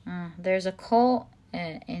 There's a call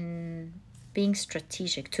in being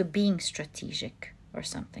strategic, or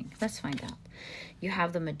something. Let's find out. You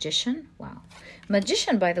have the Magician. Wow.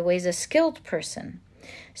 Magician, by the way, is a skilled person.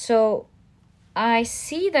 So I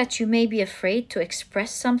see that you may be afraid to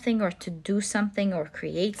express something or to do something or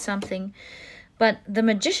create something. But the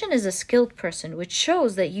Magician is a skilled person, which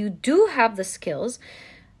shows that you do have the skills.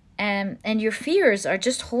 And your fears are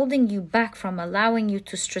just holding you back from allowing you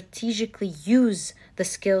to strategically use the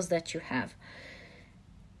skills that you have.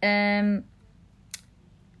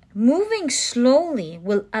 Moving slowly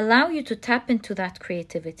will allow you to tap into that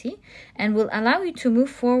creativity and will allow you to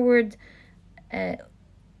move forward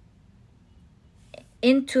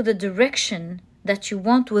into the direction that you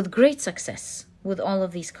want with great success with all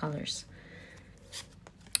of these colors.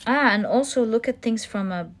 And also look at things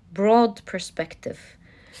from a broad perspective.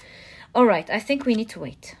 All right, I think we need to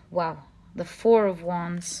wait. Wow, the Four of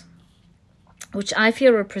Wands, which I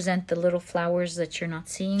feel represent the little flowers that you're not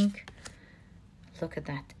seeing. Look at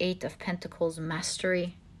that. Eight of Pentacles,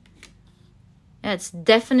 mastery. Yeah, it's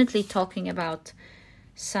definitely talking about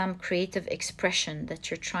some creative expression that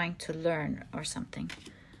you're trying to learn or something.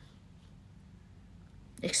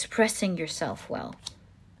 Expressing yourself well.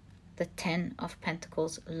 The 10 of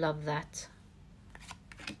Pentacles, love that.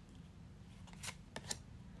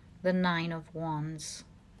 The 9 of Wands.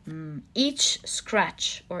 Each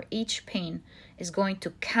scratch or each pain is going to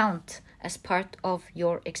count as part of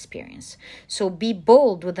your experience. So be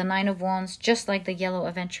bold with the 9 of Wands, just like the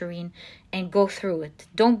yellow Aventurine, and go through it.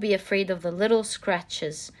 Don't be afraid of the little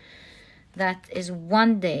scratches. That is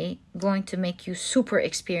one day going to make you super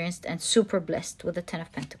experienced and super blessed with the 10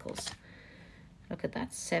 of Pentacles. Look at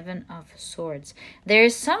that, 7 of Swords. There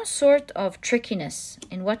is some sort of trickiness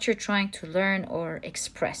in what you're trying to learn or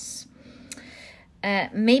express.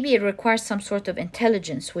 Maybe it requires some sort of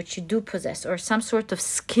intelligence, which you do possess, or some sort of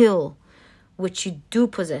skill, which you do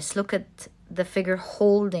possess. Look at the figure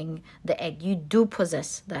holding the egg. You do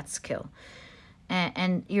possess that skill.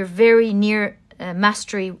 And you're very near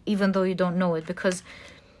mastery, even though you don't know it, because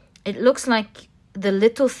it looks like the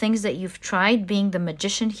little things that you've tried, being the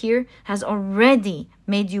magician here, has already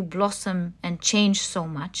made you blossom and change so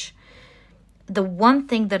much. The one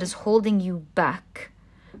thing that is holding you back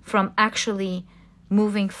from actually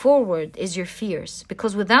moving forward is your fears,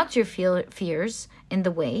 because without your fears in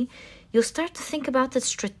the way, you'll start to think about it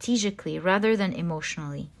strategically rather than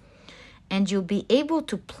emotionally, and you'll be able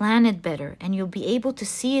to plan it better, and you'll be able to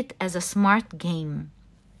see it as a smart game,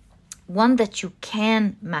 one that you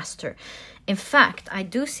can master. In fact, I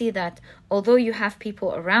do see that although you have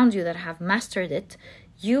people around you that have mastered it,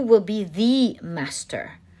 you will be the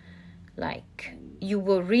master. Like, you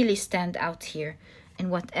will really stand out here in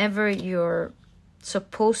whatever you're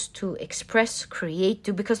supposed to express, create,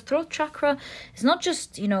 do, because throat chakra is not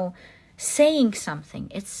just, saying something.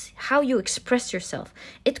 It's how you express yourself.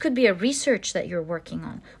 It could be a research that you're working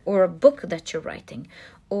on, or a book that you're writing,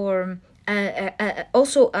 or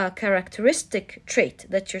also a characteristic trait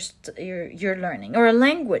that you're learning, or a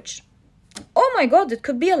language. Oh my God, it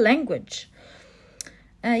could be a language.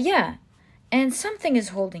 And something is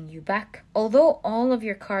holding you back. Although all of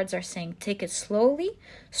your cards are saying take it slowly,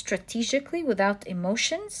 strategically, without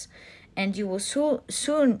emotions, and you will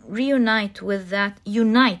soon unite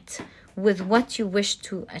with what you wish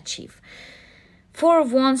to achieve. 4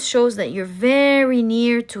 of Wands shows that you're very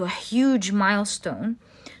near to a huge milestone.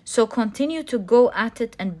 So continue to go at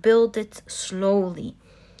it and build it slowly.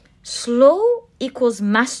 Slow equals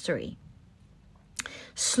mastery.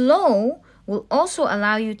 Slow will also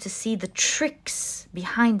allow you to see the tricks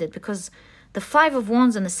behind it, because the 5 of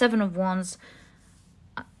Wands and the 7 of Wands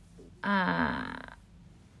are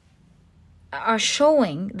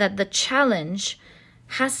showing that the challenge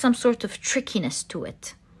has some sort of trickiness to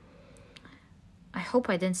it. I hope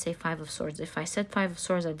I didn't say 5 of Swords. If I said 5 of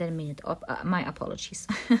Swords, I didn't mean it. My apologies.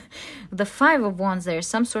 The 5 of Wands, there is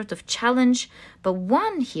some sort of challenge, but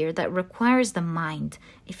one here that requires the mind.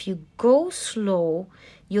 If you go slow,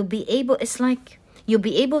 you'll be able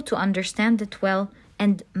to understand it well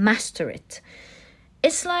and master it.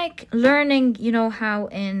 It's like learning, how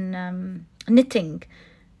in knitting,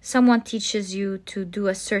 someone teaches you to do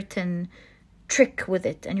a certain trick with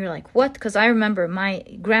it, and you're like, what? Because I remember my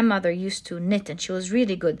grandmother used to knit, and she was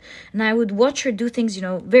really good, and I would watch her do things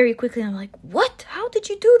very quickly, and I'm like, what? How did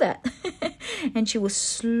you do that? And she would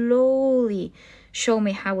slowly show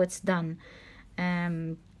me how it's done.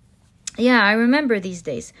 I remember these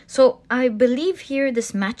days. So I believe here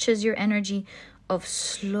this matches your energy of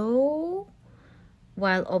slow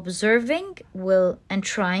while observing and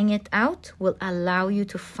trying it out will allow you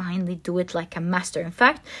to finally do it like a master. In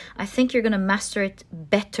fact, I think you're going to master it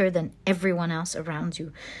better than everyone else around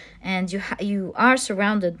you. And you are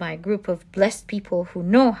surrounded by a group of blessed people who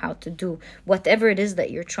know how to do whatever it is that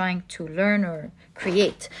you're trying to learn or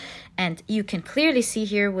create. And you can clearly see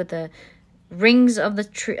here with the rings of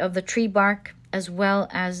the tree bark, as well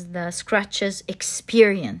as the scratches,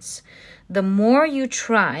 experience. The more you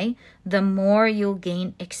try, the more you'll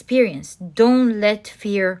gain experience. Don't let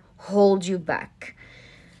fear hold you back.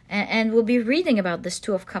 And we'll be reading about this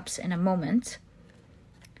 2 of Cups in a moment.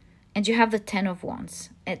 And you have the 10 of Wands.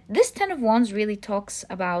 This 10 of Wands really talks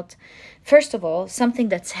about, first of all, something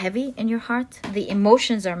that's heavy in your heart. The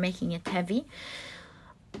emotions are making it heavy.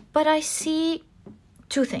 But I see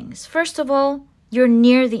 2 things. First of all, you're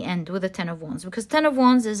near the end with the 10 of Wands, because 10 of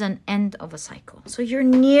Wands is an end of a cycle. So you're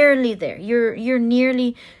nearly there. You're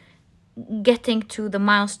nearly getting to the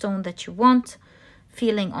milestone that you want,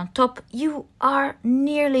 feeling on top. You are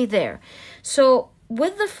nearly there. So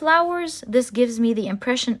with the flowers, this gives me the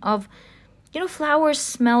impression of, flowers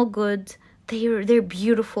smell good. they're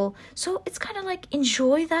beautiful. So it's kind of like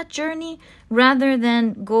enjoy that journey rather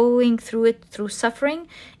than going through it through suffering.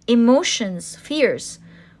 Emotions, fears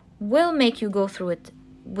will make you go through it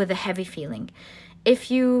with a heavy feeling.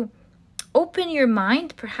 If you open your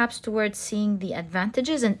mind perhaps towards seeing the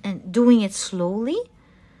advantages and doing it slowly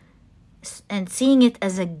and seeing it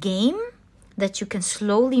as a game that you can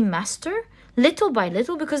slowly master little by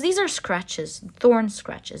little, because these are scratches, thorn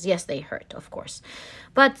scratches. Yes, they hurt, of course,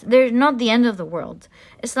 but they're not the end of the world.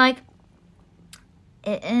 It's like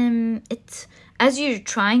it's as you're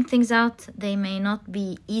trying things out, they may not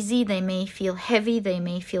be easy, they may feel heavy, they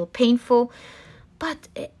may feel painful, but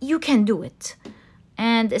you can do it.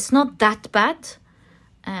 And it's not that bad.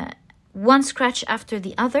 One scratch after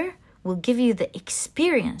the other will give you the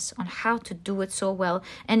experience on how to do it so well.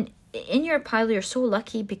 And in your pile, you're so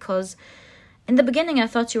lucky, because in the beginning, I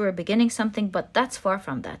thought you were beginning something, but that's far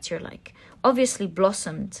from that. You're like obviously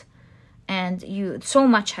blossomed, and so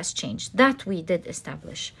much has changed. That we did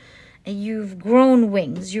establish. You've grown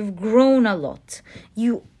wings. You've grown a lot.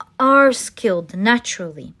 You are skilled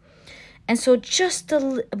naturally. And so just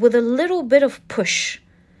with a little bit of push,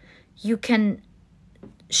 you can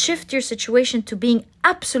shift your situation to being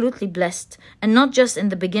absolutely blessed, and not just in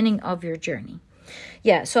the beginning of your journey.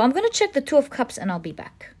 Yeah, so I'm going to check the Two of Cups and I'll be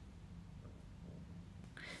back.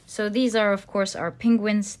 So these are, of course, our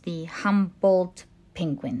penguins, the Humboldt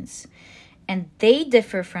penguins. And they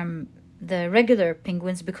differ from the regular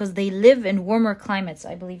penguins because they live in warmer climates,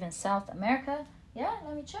 I believe in South America. Yeah,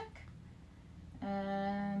 let me check.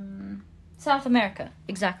 South America,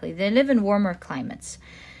 exactly. They live in warmer climates.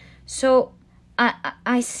 So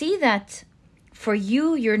I see that for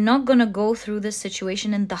you, you're not going to go through this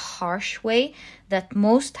situation in the harsh way that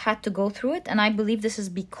most had to go through it. And I believe this is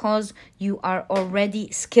because you are already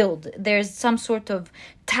skilled. There's some sort of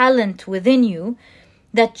talent within you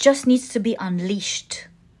that just needs to be unleashed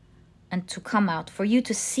and to come out for you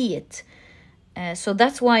to see it. So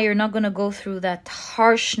that's why you're not going to go through that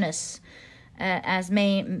harshness as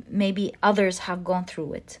maybe others have gone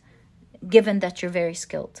through it, given that you're very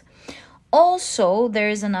skilled. Also, there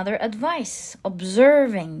is another advice,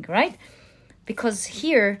 observing, right? Because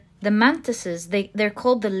here, the mantises, they're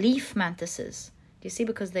called the leaf mantises. Do you see?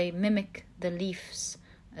 Because they mimic the leaves,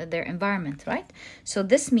 their environment, right? So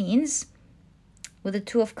this means, with the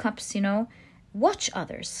Two of Cups, watch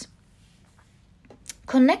others.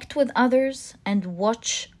 Connect with others and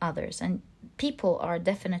watch others. And people are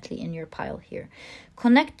definitely in your pile here.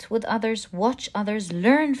 Connect with others, watch others,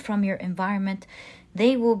 learn from your environment.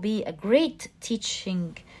 They will be a great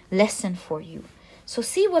teaching lesson for you. So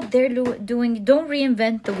see what they're doing. Don't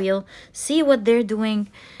reinvent the wheel. See what they're doing.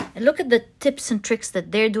 And look at the tips and tricks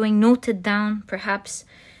that they're doing. Note it down, perhaps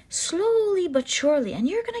slowly but surely. And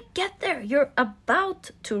you're going to get there. You're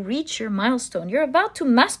about to reach your milestone. You're about to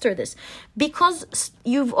master this because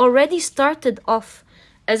you've already started off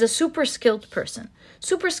as a super skilled person.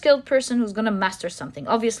 Super skilled person who's going to master something.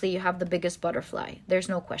 Obviously, you have the biggest butterfly. There's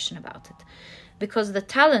no question about it. Because the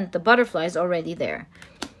talent, the butterfly is already there.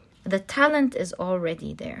 The talent is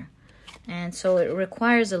already there. And so it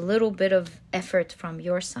requires a little bit of effort from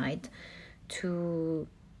your side to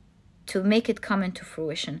make it come into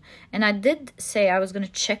fruition. And I did say I was going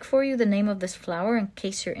to check for you the name of this flower in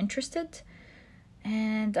case you're interested.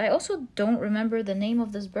 And I also don't remember the name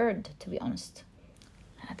of this bird, to be honest.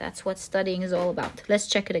 That's what studying is all about. Let's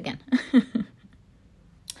check it again.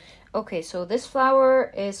 Okay, so this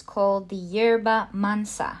flower is called the Yerba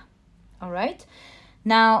Mansa. All right.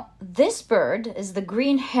 Now, this bird is the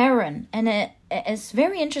green heron, and it's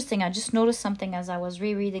very interesting. I just noticed something as I was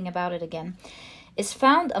rereading about it again. It's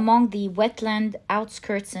found among the wetland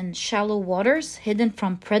outskirts and shallow waters, hidden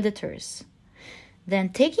from predators. Then,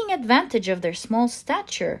 taking advantage of their small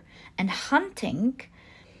stature and hunting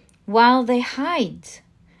while they hide.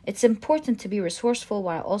 It's important to be resourceful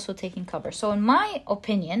while also taking cover. So in my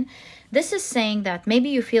opinion, this is saying that maybe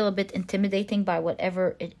you feel a bit intimidating by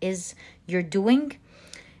whatever it is you're doing.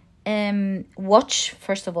 Watch,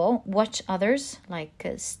 first of all, watch others,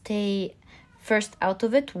 stay first out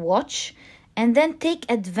of it, watch, and then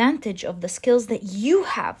take advantage of the skills that you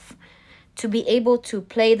have to be able to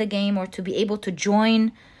play the game or to be able to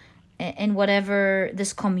join in whatever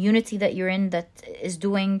this community that you're in that is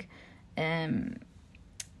doing.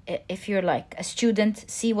 If you're like a student,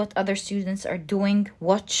 see what other students are doing,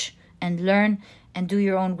 watch and learn and do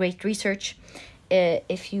your own great research.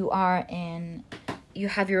 If you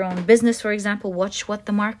have your own business, for example, watch what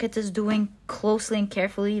the market is doing closely and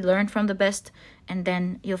carefully, learn from the best, and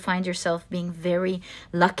then you'll find yourself being very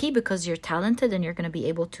lucky because you're talented and you're going to be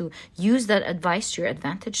able to use that advice to your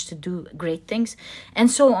advantage to do great things,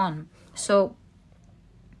 and so on. So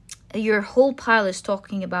your whole pile is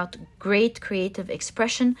talking about great creative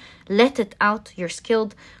expression. Let it out. You're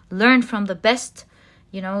skilled. Learn from the best.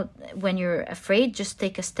 You know, when you're afraid, just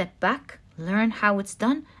take a step back. Learn how it's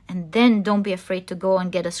done. And then don't be afraid to go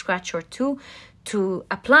and get a scratch or two to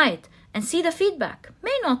apply it and see the feedback.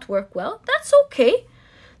 May not work well. That's okay.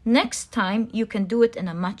 Next time, you can do it in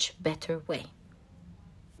a much better way.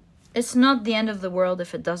 It's not the end of the world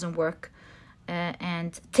if it doesn't work.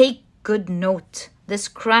 And take good note. This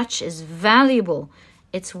scratch is valuable.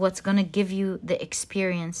 It's what's going to give you the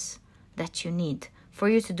experience that you need for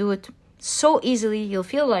you to do it so easily. You'll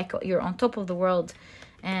feel like you're on top of the world,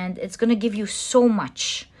 and it's going to give you so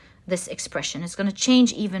much, this expression. It's going to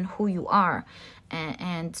change even who you are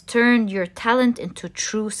and turn your talent into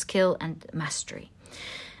true skill and mastery.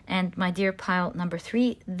 And my dear pile number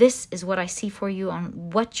 3, this is what I see for you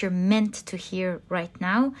on what you're meant to hear right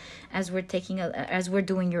now as we're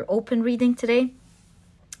doing your open reading today.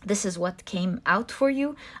 This is what came out for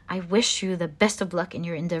you. I wish you the best of luck in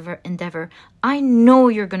your endeavor. I know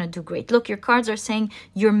you're going to do great. Look, your cards are saying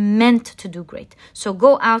you're meant to do great. So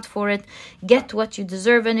go out for it. Get what you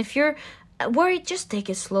deserve. And if you're worried, just take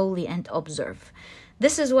it slowly and observe.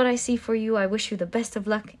 This is what I see for you. I wish you the best of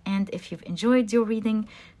luck. And if you've enjoyed your reading,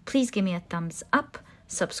 please give me a thumbs up.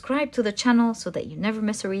 Subscribe to the channel so that you never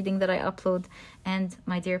miss a reading that I upload. And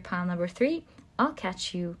my dear pile number 3, I'll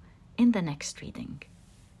catch you in the next reading.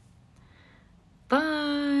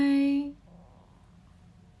 Bye.